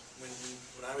guessed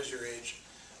when I was your age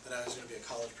that I was going to be a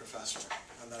college professor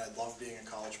and that I'd love being a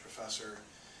college professor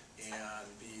and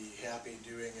be happy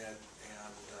doing it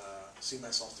and see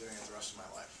myself doing it the rest of my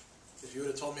life. If you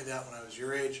would have told me that when I was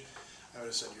your age, I would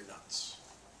have said you're nuts.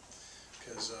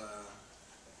 Because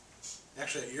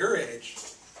actually at your age,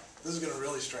 this is going to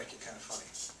really strike you kind of funny.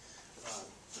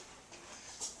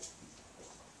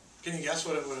 Can you guess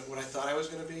what I thought I was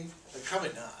going to be? Like, probably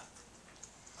not.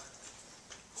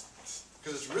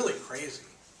 Because it's really crazy.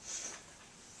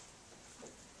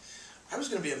 I was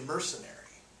going to be a mercenary.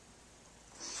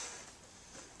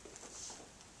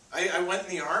 I went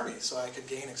in the Army so I could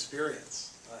gain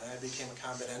experience. I became a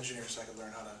combat engineer so I could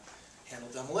learn how to handle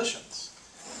demolitions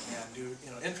and do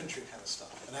infantry kind of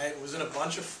stuff. And I was in a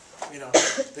bunch of,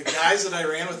 the guys that I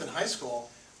ran with in high school,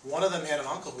 one of them had an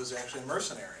uncle who was actually a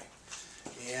mercenary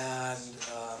and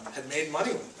had made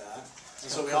money with that.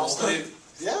 And so we all studied,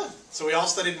 so we all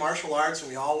studied martial arts and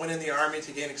we all went in the Army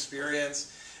to gain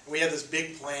experience. And we had this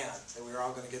big plan that we were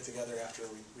all going to get together after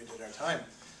we did our time.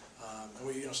 And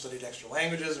we studied extra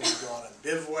languages and we'd go out on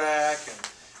bivouac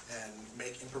and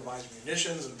make improvised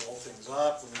munitions and blow things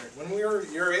up when we were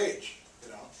your age.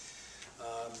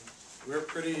 We were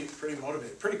pretty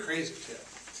motivated, pretty crazy too.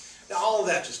 Now all of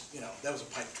that just, that was a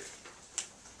pipe dream.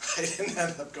 I didn't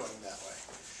end up going that way.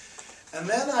 And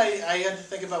then I had to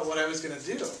think about what I was going to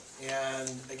do.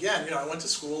 And again, I went to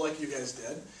school like you guys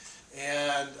did.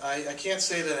 And I can't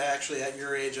say that actually at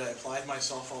your age I applied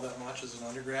myself all that much as an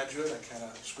undergraduate. I kind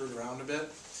of screwed around a bit.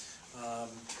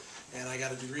 And I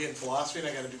got a degree in philosophy and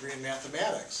I got a degree in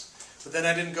mathematics. But then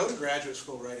I didn't go to graduate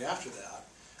school right after that.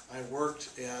 I worked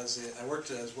as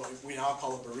what we now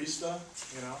call a barista,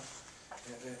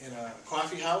 in a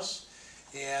coffee house,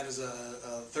 and as a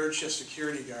third shift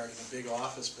security guard in a big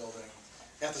office building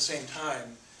at the same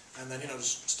time. And then,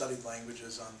 just studied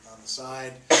languages on the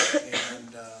side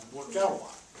and worked out a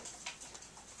lot.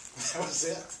 That was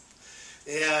it.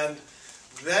 And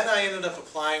then I ended up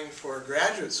applying for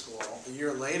graduate school a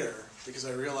year later because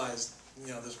I realized,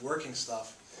 this working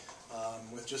stuff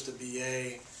with just a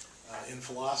BA in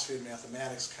philosophy and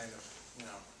mathematics kind of,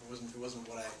 it wasn't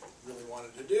what I really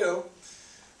wanted to do.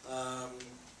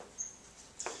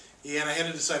 And I had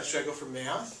to decide, should I go for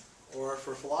math or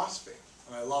for philosophy?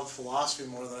 And I loved philosophy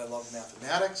more than I loved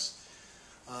mathematics,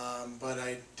 but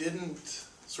I didn't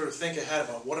sort of think ahead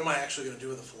about what am I actually going to do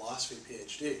with a philosophy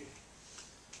PhD.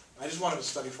 I just wanted to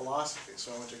study philosophy,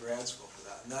 so I went to grad school for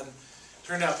that. And then it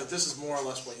turned out that this is more or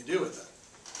less what you do with it.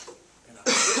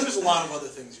 There's a lot of other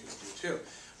things you can do too,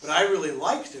 but I really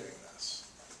like doing this.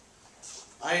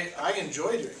 I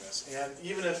enjoy doing this, and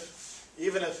even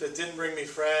if it didn't bring me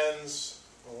friends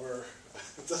or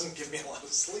it doesn't give me a lot of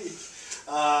sleep.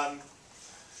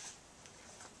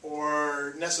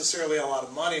 Or necessarily a lot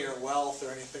of money or wealth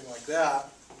or anything like that.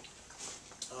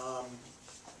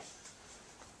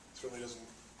 Certainly doesn't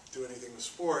do anything with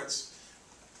sports.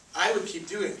 I would keep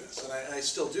doing this, and I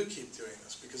still do keep doing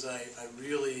this because I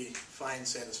really find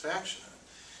satisfaction in it.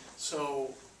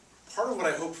 So part of what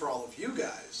I hope for all of you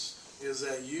guys is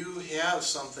that you have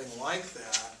something like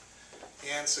that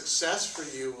And success for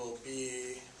you will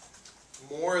be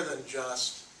more than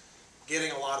just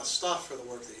getting a lot of stuff for the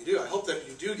work that you do. I hope that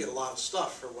you do get a lot of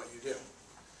stuff for what you do.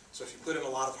 So if you put in a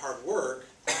lot of hard work,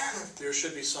 there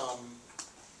should be some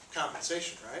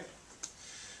compensation, right?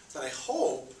 But I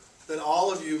hope that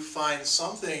all of you find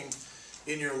something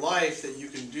in your life that you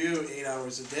can do 8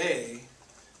 hours a day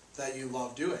that you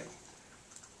love doing.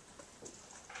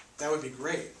 That would be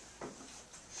great.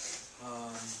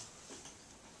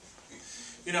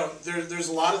 You know, there's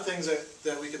a lot of things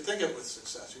that we could think of with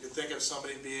success. You could think of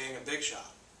somebody being a big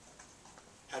shot,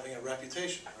 having a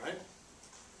reputation, right?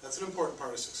 That's an important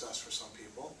part of success for some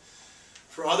people.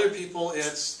 For other people,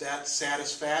 it's that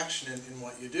satisfaction in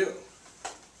what you do.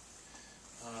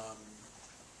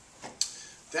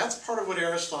 That's part of what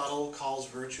Aristotle calls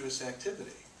virtuous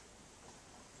activity.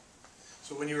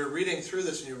 So when you were reading through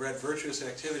this and you read virtuous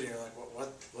activity, you're like,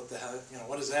 what the hell? You know,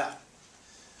 what is that?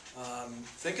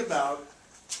 Think about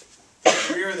the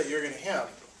career that you're going to have.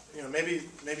 You know, maybe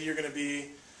you're going to be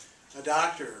a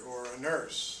doctor or a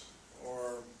nurse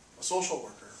or a social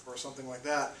worker or something like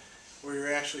that, where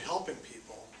you're actually helping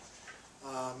people.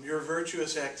 Your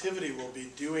virtuous activity will be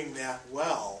doing that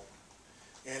well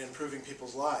and improving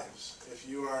people's lives. If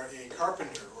you are a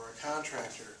carpenter or a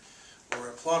contractor or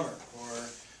a plumber or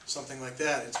something like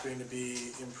that, it's going to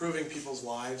be improving people's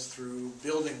lives through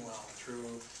building well,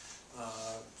 through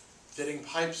fitting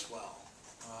pipes well.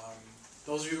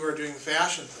 Those of you who are doing the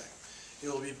fashion thing,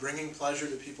 it will be bringing pleasure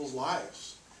to people's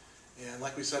lives. And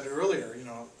like we said earlier, you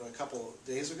know, a couple of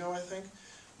days ago, I think,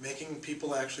 making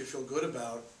people actually feel good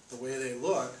about the way they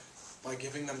look by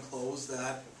giving them clothes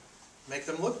that make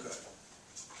them look good.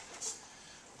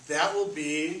 That will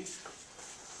be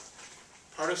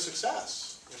part of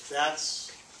success, if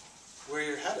that's where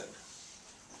you're headed.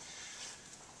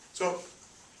 So,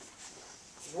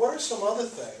 what are some other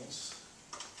things?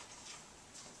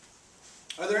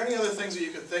 Are there any other things that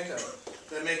you can think of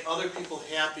that make other people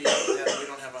happy that we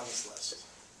don't have on this list?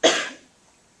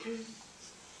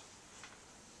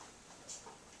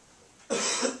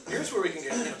 Here's where we can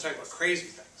get, you know, talk about crazy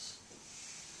things.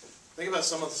 Think about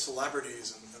some of the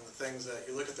celebrities and the things that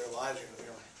you look at their lives and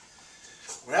you're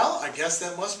like, well, I guess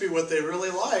that must be what they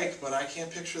really like, but I can't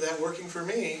picture that working for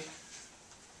me.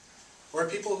 Or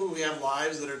people who have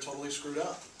lives that are totally screwed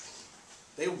up.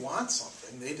 They want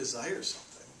something, they desire something.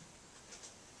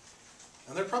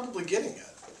 And they're probably getting it.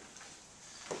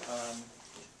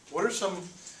 What are some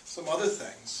other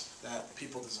things that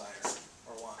people desire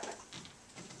or want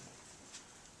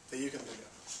that you can think of?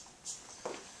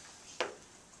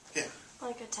 Yeah.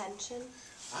 Like attention.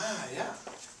 Ah, yeah.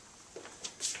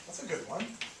 That's a good one.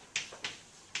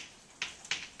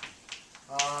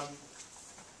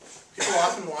 People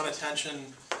often want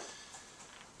attention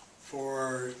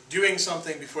for doing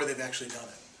something before they've actually done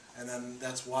it. And then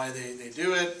that's why they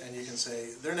do it, and you can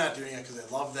say they're not doing it because they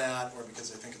love that or because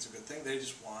they think it's a good thing. They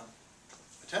just want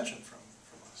attention from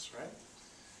us, right?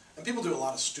 And people do a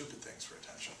lot of stupid things for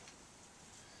attention.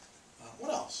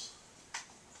 What else?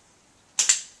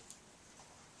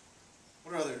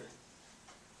 What are other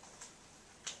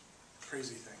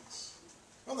crazy things?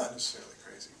 Well, not necessarily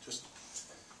crazy, just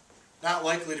not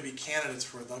likely to be candidates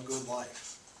for the good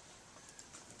life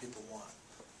that people want.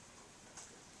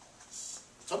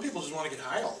 Some people just want to get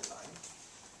high all the time.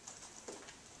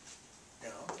 You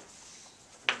know?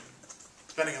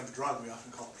 Depending on the drug, we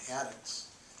often call them addicts.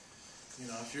 You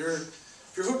know, if you're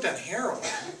hooked on heroin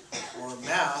or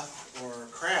meth or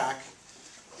crack,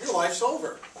 your life's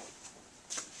over,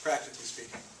 practically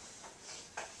speaking.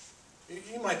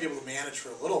 You might be able to manage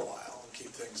for a little while and keep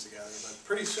things together, but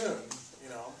pretty soon, you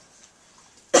know,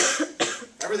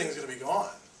 everything's going to be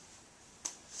gone.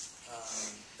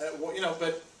 You know,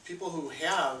 but people who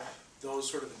have those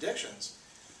sort of addictions,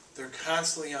 they're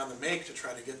constantly on the make to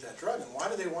try to get that drug. And why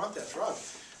do they want that drug?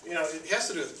 You know, it has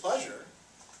to do with pleasure.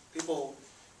 People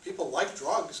like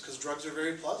drugs because drugs are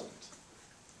very pleasant.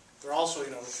 They're also,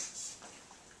 you know,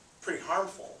 pretty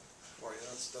harmful for you.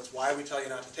 That's why we tell you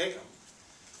not to take them.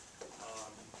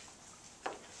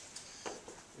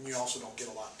 And you also don't get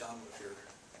a lot done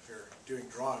if you're doing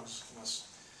drugs, unless,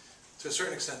 to a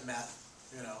certain extent, meth,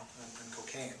 you know, and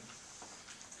cocaine.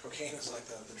 Cocaine is like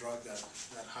the drug that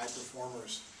high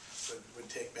performers would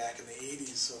take back in the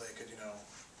 80s so they could, you know,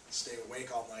 stay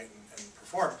awake all night and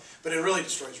perform. But it really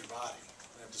destroys your body,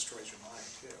 and it destroys your mind,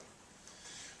 too.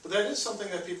 But that is something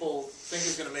that people think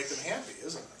is going to make them happy,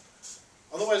 isn't it?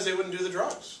 Otherwise, they wouldn't do the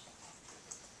drugs.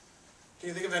 Can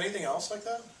you think of anything else like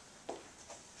that?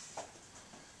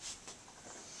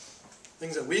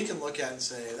 Things that we can look at and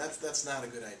say, that's not a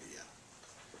good idea.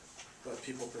 But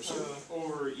people pursue.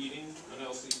 Overeating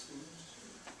unhealthy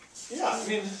foods. Yeah, I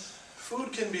mean,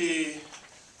 food can be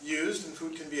used and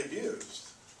food can be abused.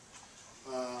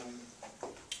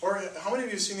 Or how many of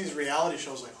you have seen these reality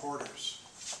shows like Hoarders?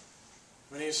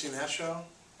 Many of you have seen that show?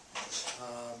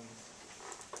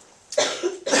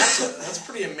 That's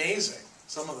pretty amazing,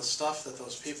 some of the stuff that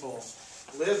those people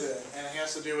live in, and it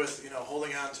has to do with,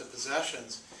 holding on to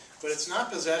possessions. But it's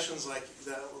not possessions like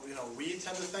that, we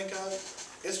tend to think of.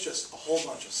 It's just a whole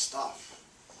bunch of stuff.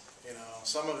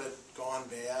 Some of it gone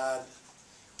bad.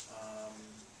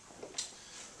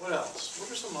 What else?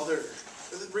 What are some other...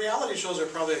 Reality shows are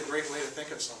probably a great way to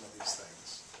think of some of these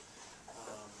things.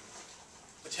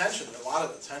 Attention. There are a lot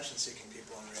of attention-seeking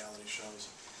people in reality shows.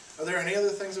 Are there any other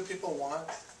things that people want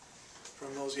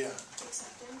from those? Yeah.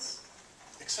 Acceptance.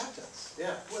 Acceptance.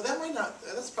 Yeah. Well, that might not...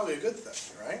 That's probably a good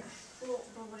thing, right? Well,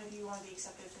 but what if you want to be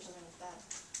accepted for something like that?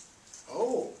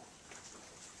 Oh.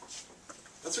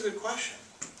 That's a good question.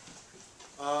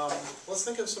 Let's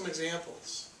think of some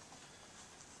examples.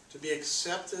 To be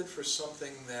accepted for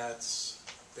something that's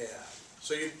bad.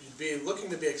 So you'd be looking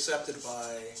to be accepted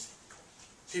by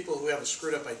people who have a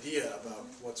screwed up idea about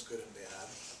what's good and bad.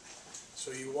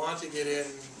 So you want to get in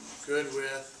good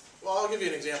with, well, I'll give you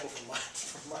an example from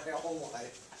my own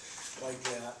life like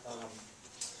that.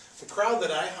 The crowd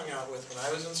that I hung out with when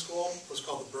I was in school was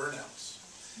called the Burnouts.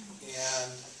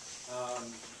 And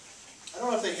I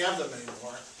don't know if they have them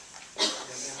anymore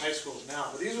in high schools now,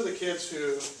 but these were the kids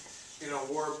who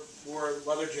wore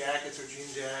leather jackets or jean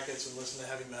jackets and listened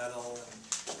to heavy metal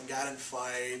and got in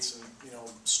fights and,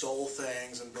 stole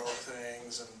things and broke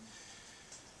things and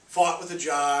fought with the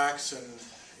jocks and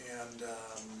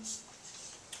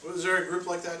was there a group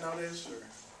like that nowadays? Or?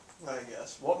 I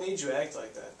guess. What made you act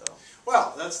like that, though?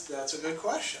 Well, that's a good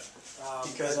question.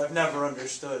 Because I've never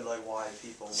understood why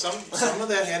people. Some of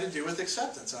that had to do with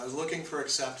acceptance. I was looking for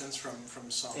acceptance from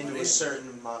somebody. Into a certain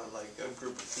amount of a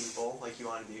group of people, you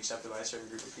wanted to be accepted by a certain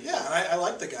group of people. Yeah, and I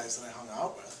liked the guys that I hung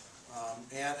out with,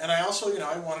 and I also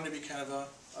I wanted to be kind of a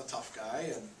tough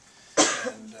guy and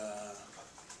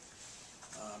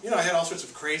I had all sorts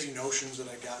of crazy notions that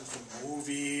I'd gotten from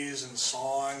movies and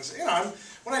songs.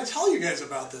 When I tell you guys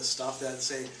about this stuff that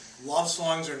say love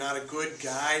songs are not a good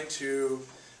guide to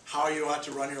how you ought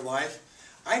to run your life,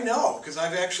 I know, because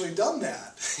I've actually done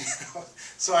that.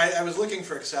 So I was looking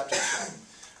for acceptance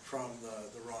from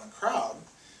the wrong crowd.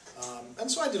 And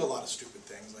so I did a lot of stupid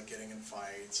things, like getting in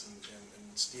fights and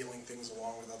stealing things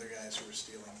along with other guys who were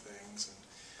stealing things. And,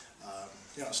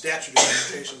 statute of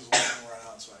limitations wasn't worn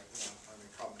out, so I don't have any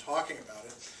problem talking about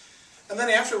it. And then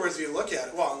afterwards you look at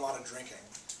it, well, a lot of drinking.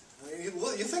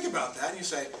 You think about that and you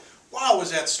say, wow,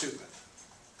 was that stupid?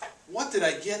 What did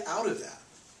I get out of that?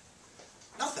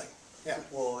 Nothing. Yeah.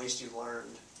 Well, at least you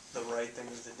learned the right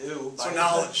things to do. So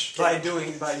knowledge. By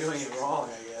doing it wrong,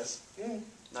 I guess. Mm.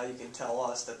 Now you can tell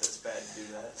us that it's bad to do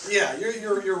that. Yeah,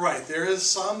 you're right. There is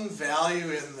some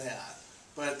value in that,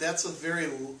 but that's a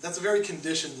very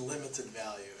conditioned, limited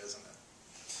value, isn't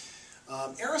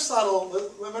it? Aristotle.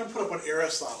 I'm going to put up what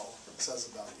Aristotle says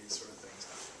about these sort of things.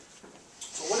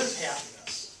 So, what is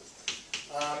happiness?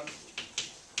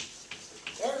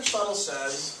 Aristotle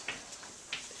says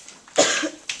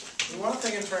we want to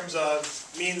think in terms of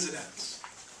means and ends.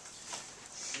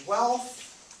 Wealth.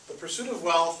 The pursuit of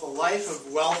wealth, the life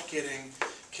of wealth getting,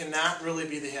 cannot really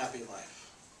be the happy life.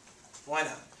 Why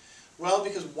not? Well,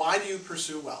 because why do you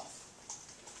pursue wealth?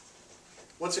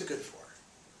 What's it good for?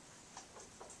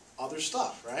 Other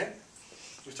stuff, right?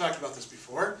 We've talked about this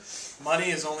before. Money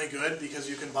is only good because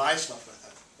you can buy stuff with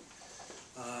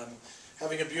it.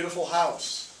 Having a beautiful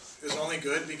house is only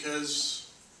good because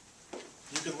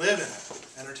you can live in it,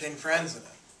 entertain friends in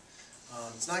it.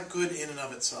 It's not good in and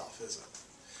of itself, is it?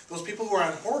 Those people who are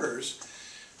on Hoarders,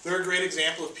 they're a great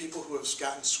example of people who have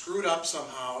gotten screwed up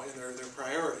somehow in their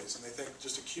priorities, and they think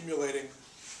just accumulating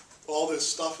all this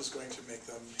stuff is going to make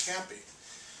them happy.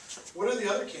 What are the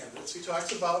other candidates? He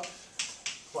talks about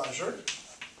pleasure.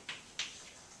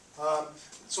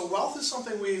 So wealth is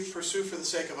something we pursue for the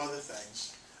sake of other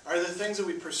things. Are the things that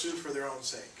we pursue for their own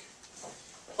sake?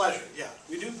 Pleasure, yeah.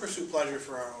 We do pursue pleasure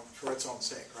for its own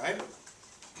sake, right?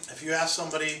 If you ask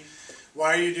somebody,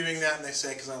 why are you doing that? And they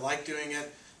say, because I like doing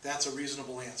it. That's a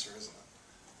reasonable answer, isn't it?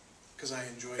 Because I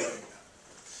enjoy doing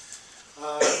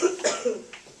that.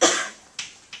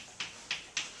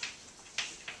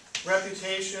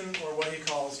 Reputation, or what he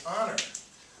calls honor.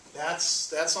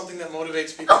 That's something that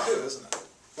motivates people too, isn't it?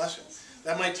 Bless you.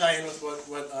 That might tie in with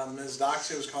what Ms.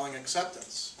 Doxey was calling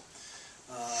acceptance.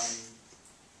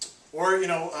 Or,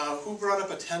 who brought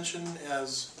up attention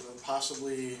as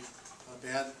possibly a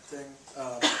bad thing?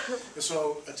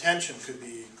 So attention could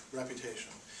be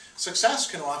reputation. Success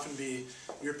can often be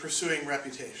you're pursuing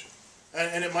reputation.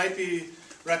 And it might be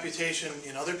reputation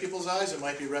in other people's eyes, it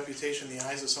might be reputation in the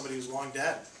eyes of somebody who's long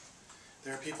dead.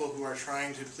 There are people who are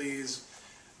trying to please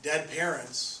dead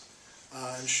parents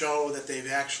and show that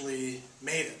they've actually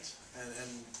made it. And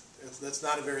that's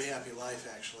not a very happy life,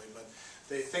 actually, but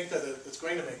they think that it's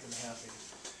going to make them happy.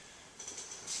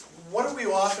 What are we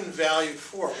often valued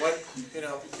for?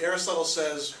 Aristotle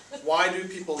says, why do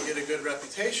people get a good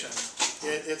reputation?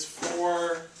 It's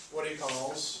for what he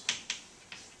calls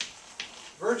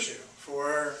virtue.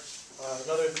 For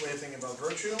another way of thinking about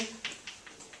virtue,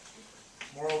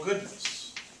 moral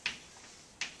goodness.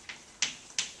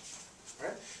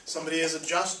 Right? Somebody is a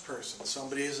just person.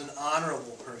 Somebody is an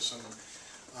honorable person.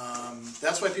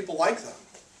 That's why people like them.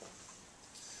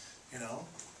 You know,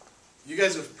 you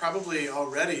guys have probably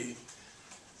already,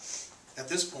 at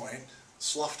this point,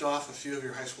 sloughed off a few of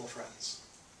your high school friends.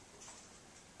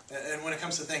 And when it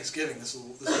comes to Thanksgiving, this is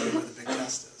where the big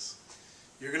test is.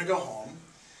 You're going to go home,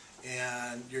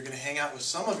 and you're going to hang out with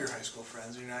some of your high school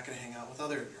friends, and you're not going to hang out with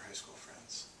other of your high school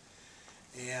friends.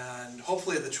 And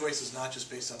hopefully the choice is not just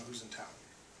based on who's in town.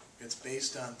 It's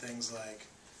based on things like,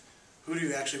 who do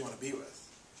you actually want to be with?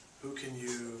 Who can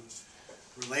you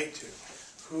relate to?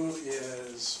 Who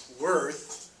is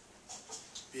worth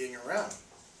being around?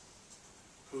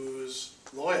 Who's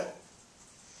loyal?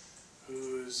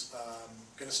 Who's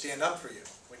going to stand up for you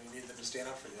when you need them to stand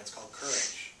up for you? That's called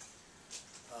courage.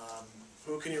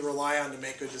 Who can you rely on to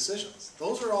make good decisions?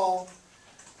 Those are all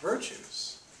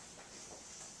virtues.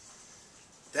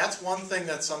 That's one thing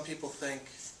that some people think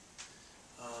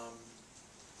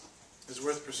is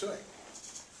worth pursuing.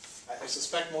 I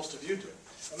suspect most of you do.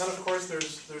 And then, of course,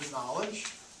 there's knowledge.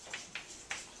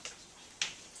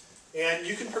 And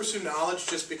you can pursue knowledge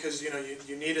just because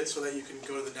you need it so that you can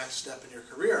go to the next step in your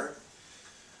career.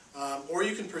 Or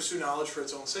you can pursue knowledge for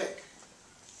its own sake.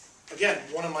 Again,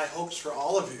 one of my hopes for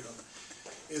all of you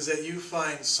is that you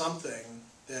find something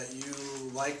that you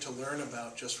like to learn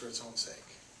about just for its own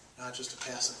sake. Not just to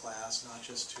pass a class, not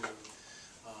just to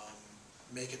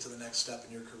make it to the next step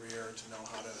in your career, to know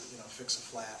how to fix a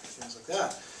flat, things like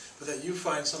that. But that you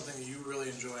find something that you really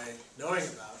enjoy knowing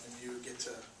about and you get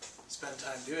to spend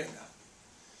time doing that.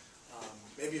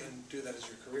 Maybe even do that as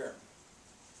your career.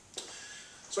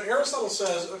 So Aristotle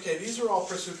says, okay, these are all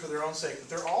pursued for their own sake, but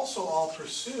they're also all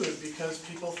pursued because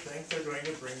people think they're going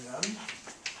to bring them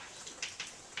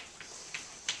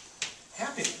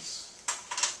happiness.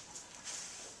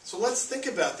 So let's think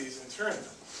about these in turn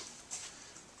then.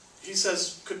 He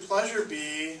says, could pleasure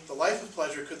be, the life of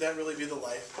pleasure, could that really be the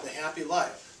happy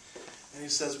life? And he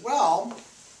says, well,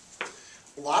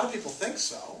 a lot of people think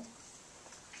so,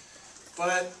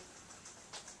 but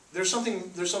there's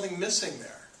something missing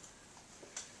there.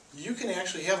 You can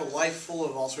actually have a life full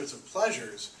of all sorts of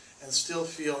pleasures and still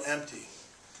feel empty,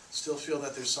 still feel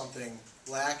that there's something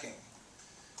lacking.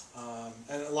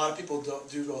 And a lot of people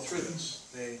do go through this.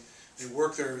 They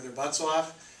work their butts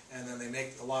off, and then they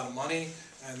make a lot of money,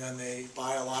 and then they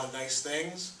buy a lot of nice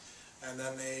things, and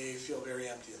then they feel very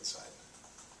empty inside.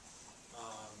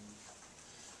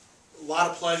 A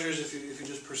lot of pleasures, if you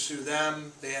just pursue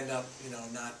them, they end up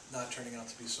not turning out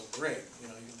to be so great. You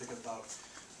can think about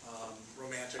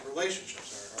romantic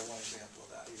relationships are one example of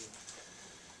that.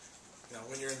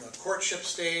 When you're in the courtship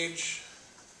stage,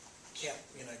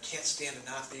 can't stand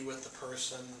to not be with the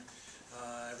person.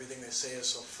 Everything they say is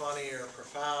so funny or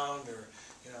profound, or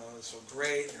it's so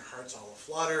great, and your heart's all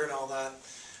aflutter and all that.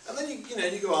 And then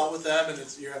you go out with them, and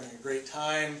you're having a great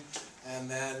time. And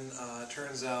then it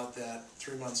turns out that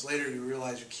 3 months later you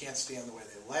realize you can't stand the way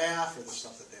they laugh, or the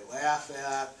stuff that they laugh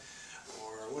at,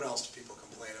 or what else do people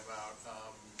complain about?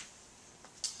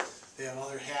 They have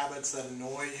other habits that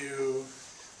annoy you.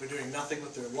 They're doing nothing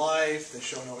with their life. They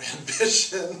show no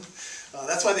ambition.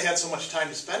 That's why they had so much time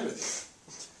to spend with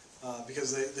you,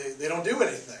 because they don't do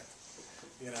anything.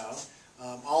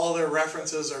 All of their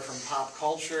references are from pop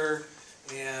culture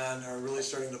and are really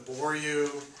starting to bore you.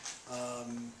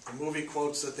 The movie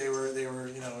quotes that they were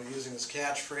using as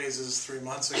catchphrases 3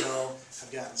 months ago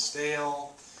have gotten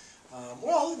stale.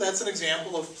 Well, that's an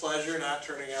example of pleasure not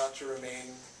turning out to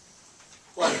remain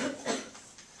pleasure.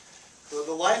 So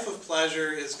the life of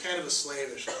pleasure is kind of a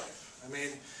slavish life. I mean,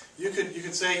 you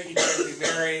could say you can be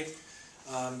married.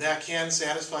 That can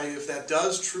satisfy you. If that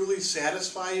does truly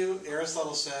satisfy you,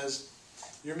 Aristotle says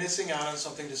you're missing out on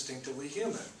something distinctively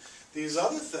human. These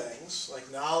other things, like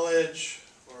knowledge,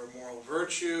 or moral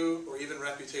virtue, or even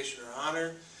reputation or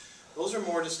honor, those are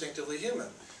more distinctively human.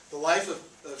 The life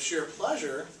of sheer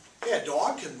pleasure, yeah, a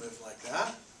dog can live like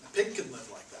that. A pig can live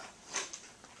like that.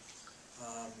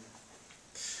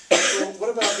 So what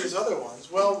about these other ones?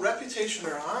 Well, reputation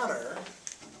or honor,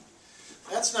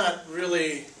 that's not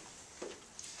really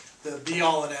the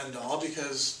be-all and end-all,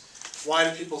 because why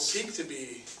do people seek to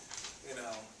be,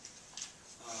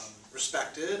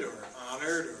 respected or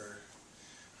honored or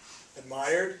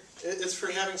admired? It's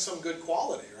for having some good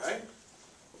quality, right?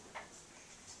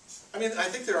 I mean, I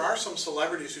think there are some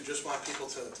celebrities who just want people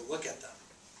to look at them.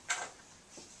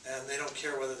 And they don't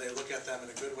care whether they look at them in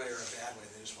a good way or a bad way.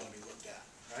 They just want to be looked at,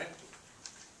 right?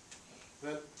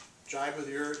 Does that jive with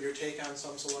your take on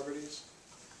some celebrities?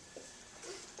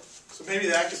 So maybe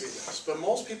that could be this. But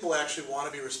most people actually want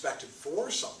to be respected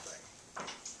for something.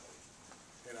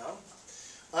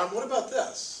 What about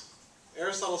this?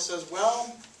 Aristotle says,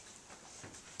 well,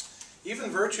 even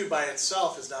virtue by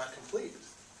itself is not complete.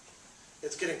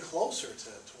 It's getting closer to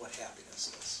what happiness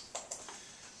is.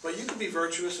 But you can be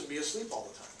virtuous and be asleep all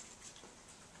the time.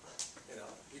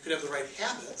 You could have the right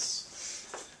habits,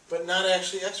 but not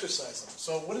actually exercise them.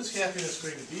 So what is happiness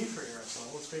going to be for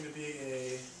Aristotle? It's going to be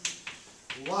a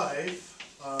life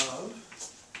of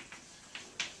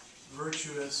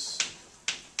virtuous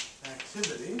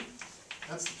activity.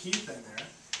 That's the key thing there.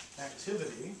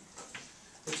 Activity.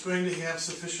 It's going to have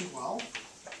sufficient wealth.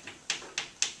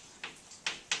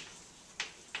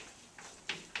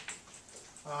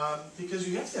 Because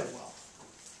you have to have wealth.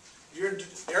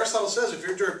 Aristotle says if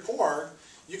you're dirt poor,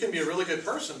 you can be a really good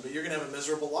person, but you're going to have a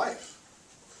miserable life.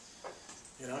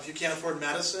 If you can't afford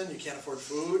medicine, you can't afford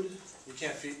food, you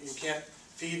can't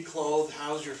feed, clothe,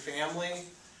 house your family,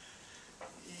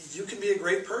 you can be a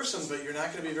great person, but you're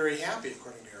not going to be very happy,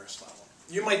 according to Aristotle.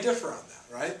 You might differ on that,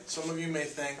 right? Some of you may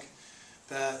think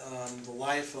that the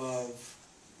life of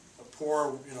a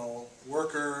poor,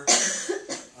 worker,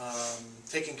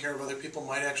 taking care of other people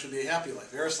might actually be a happy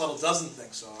life. Aristotle doesn't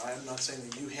think so. I'm not saying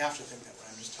that you have to think that way.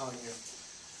 I'm just telling you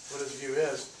what his view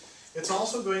is. It's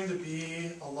also going to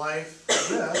be a life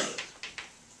with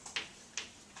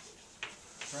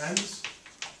friends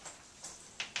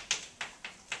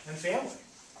and family.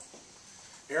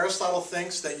 Aristotle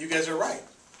thinks that you guys are right.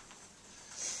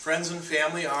 Friends and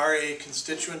family are a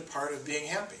constituent part of being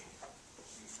happy.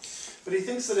 But he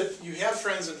thinks that if you have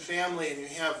friends and family and you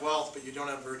have wealth but you don't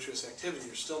have virtuous activity,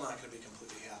 you're still not going to be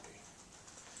completely happy.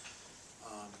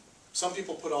 Some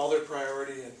people put all their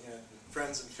priority in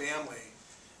friends and family,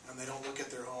 and they don't look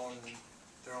at their own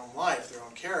life, their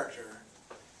own character,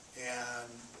 and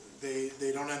they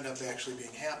don't end up actually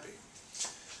being happy.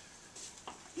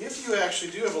 If you actually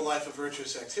do have a life of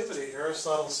virtuous activity,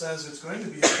 Aristotle says it's going to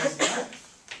be a pleasant life.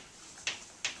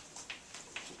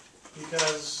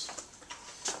 Because,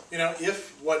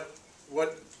 if what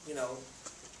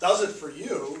does it for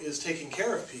you is taking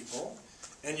care of people,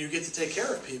 and you get to take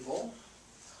care of people,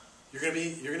 you're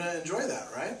gonna enjoy that,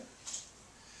 right?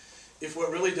 If what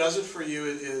really does it for you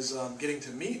is getting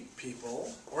to meet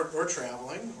people, or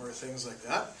traveling, or things like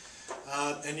that,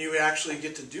 and you actually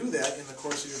get to do that in the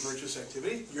course of your virtuous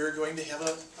activity, you're going to have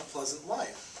a pleasant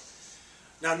life.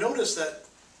 Now notice that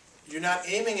you're not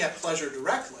aiming at pleasure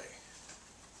directly.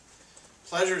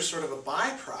 Pleasure is sort of a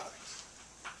byproduct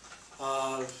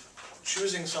of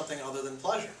choosing something other than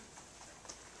pleasure.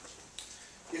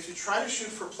 If you try to shoot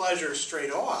for pleasure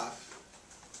straight off,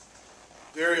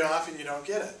 very often you don't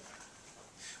get it.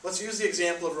 Let's use the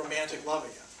example of romantic love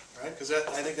again, right? Because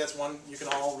I think that's one you can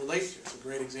all relate to. It's a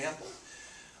great example.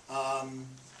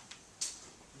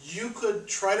 You could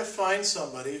try to find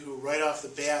somebody who right off the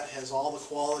bat has all the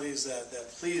qualities that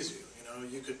please you.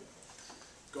 You could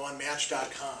go on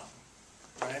Match.com,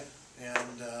 right?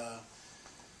 And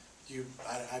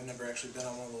I've never actually been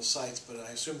on one of those sites, but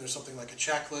I assume there's something like a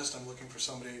checklist. I'm looking for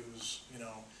somebody who's,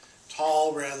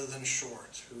 tall rather than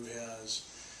short, who has,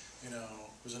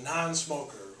 who's a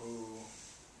non-smoker, who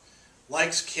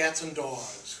likes cats and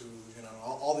dogs, who,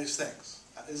 all these things.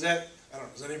 Is that, I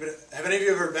don't know, have any of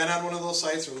you ever been on one of those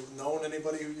sites or known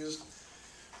anybody who used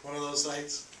one of those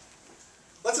sites?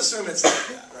 Let's assume it's like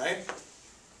that, right?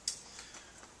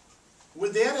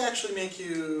 Would that actually make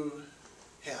you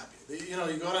happy?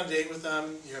 You go on a date with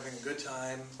them, you're having a good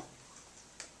time.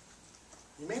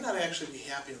 You may not actually be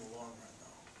happy in the long run,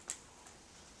 though.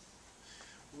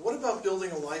 What about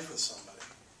building a life with somebody?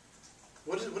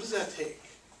 What does that take?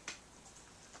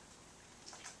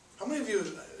 How many of you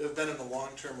have been in a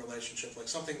long-term relationship, like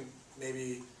something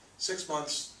maybe 6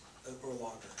 months or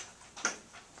longer?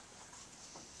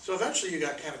 So eventually you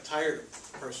got kind of tired of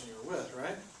the person you were with,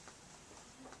 right?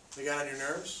 They got on your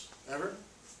nerves, ever?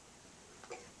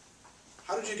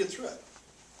 How did you get through it?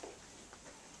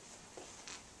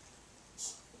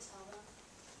 Tell them.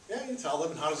 Yeah, you tell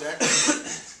them, and how does that go?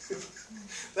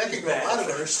 That can go a lot of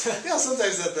first. Yeah,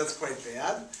 sometimes that's quite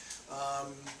bad.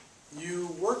 You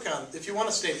work on, if you want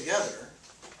to stay together,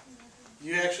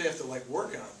 you actually have to like work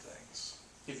on things.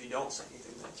 If you don't say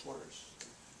anything, that's worse.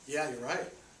 Yeah, you're right,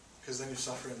 because then you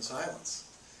suffer in silence.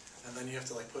 And then you have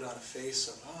to like put on a face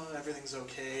of, oh, everything's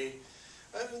okay.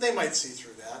 They might see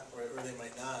through that, or they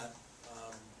might not.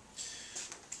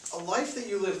 A life that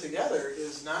you live together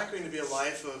is not going to be a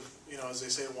life of, as they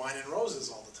say, wine and roses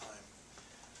all the time.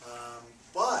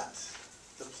 But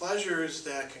the pleasures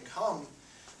that can come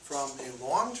from a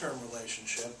long-term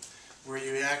relationship where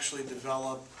you actually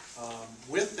develop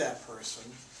with that person,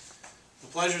 the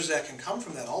pleasures that can come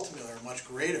from that ultimately are much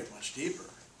greater, much deeper.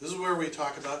 This is where we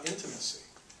talk about intimacy.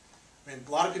 I mean,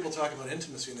 a lot of people talk about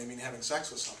intimacy and they mean having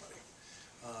sex with somebody.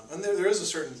 And there is a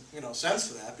certain, sense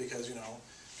to that because,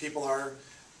 people are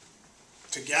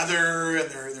together and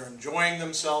they're enjoying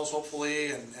themselves,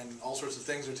 hopefully, and all sorts of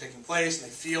things are taking place and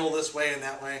they feel this way and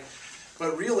that way.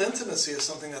 But real intimacy is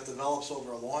something that develops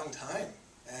over a long time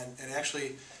and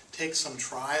actually takes some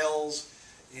trials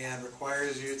and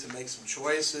requires you to make some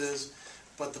choices.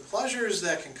 But the pleasures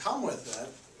that can come with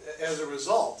it as a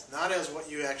result, not as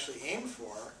what you actually aim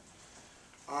for,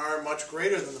 are much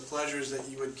greater than the pleasures that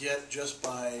you would get just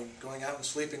by going out and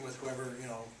sleeping with whoever,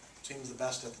 seems the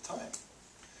best at the time.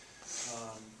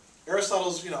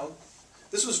 Aristotle's,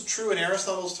 this was true in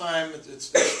Aristotle's time,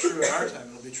 it's true in our time,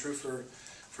 it'll be true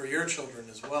for your children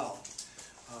as well.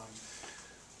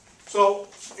 So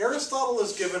Aristotle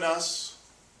has given us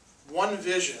one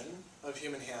vision of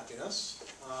human happiness.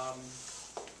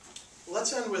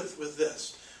 Let's end with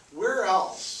this. Where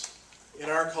else in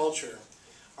our culture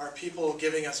are people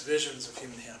giving us visions of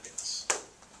human happiness?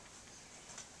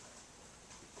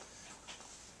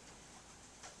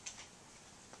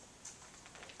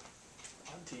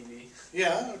 On TV.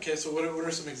 Yeah, okay, so what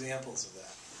are some examples of that?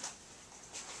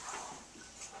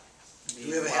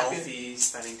 Being wealthy,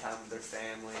 spending time with their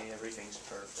family, everything's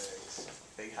perfect,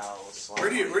 big house. Where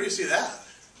do you see that?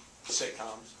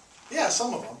 Sitcoms. Yeah,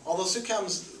 some of them. Although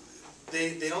sitcoms,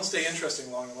 they don't stay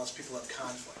interesting long unless people have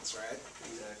conflicts, right?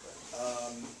 Exactly.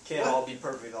 Can't all be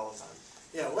perfect all the time.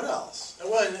 Yeah, what else?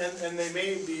 Well, and they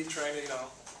may be trying to,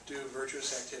 do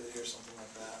virtuous activity or something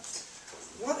like that.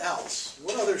 What else?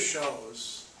 What other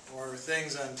shows or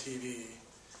things on TV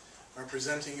are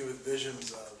presenting you with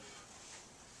visions of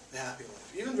the happy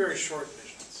life? Even very short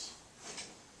visions.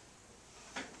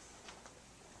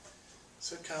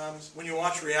 Sitcoms. When you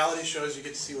watch reality shows, you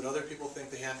get to see what other people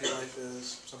think the happy life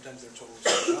is. Sometimes they're totally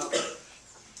screwed up.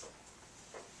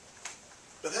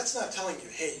 But that's not telling you,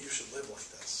 hey, you should live like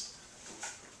this.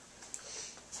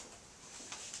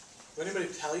 Will anybody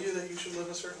tell you that you should live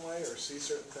a certain way or see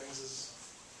certain things as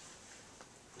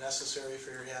necessary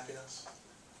for your happiness?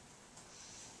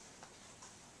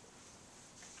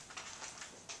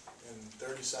 In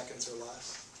 30 seconds or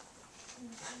less?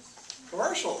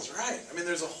 Commercials, right. I mean,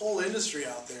 there's a whole industry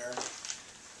out there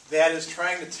that is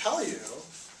trying to tell you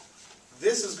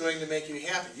this is going to make you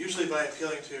happy, usually by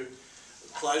appealing to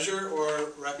pleasure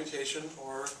or reputation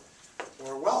or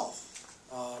wealth.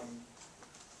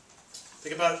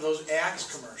 Think about those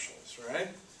Axe commercials, right?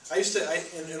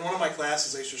 In one of my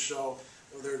classes, I used to show,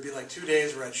 there would be like 2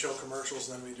 days where I'd show commercials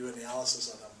and then we'd do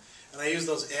analysis of them. And I used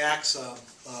those Axe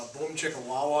Boom Chicka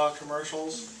Wawa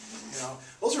commercials.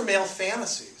 Those are male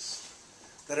fantasies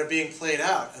that are being played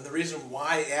out. And the reason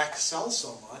why Axe sells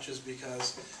so much is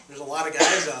because there's a lot of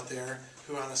guys out there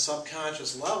who on a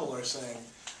subconscious level are saying,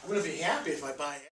 I'm going to be happy if I buy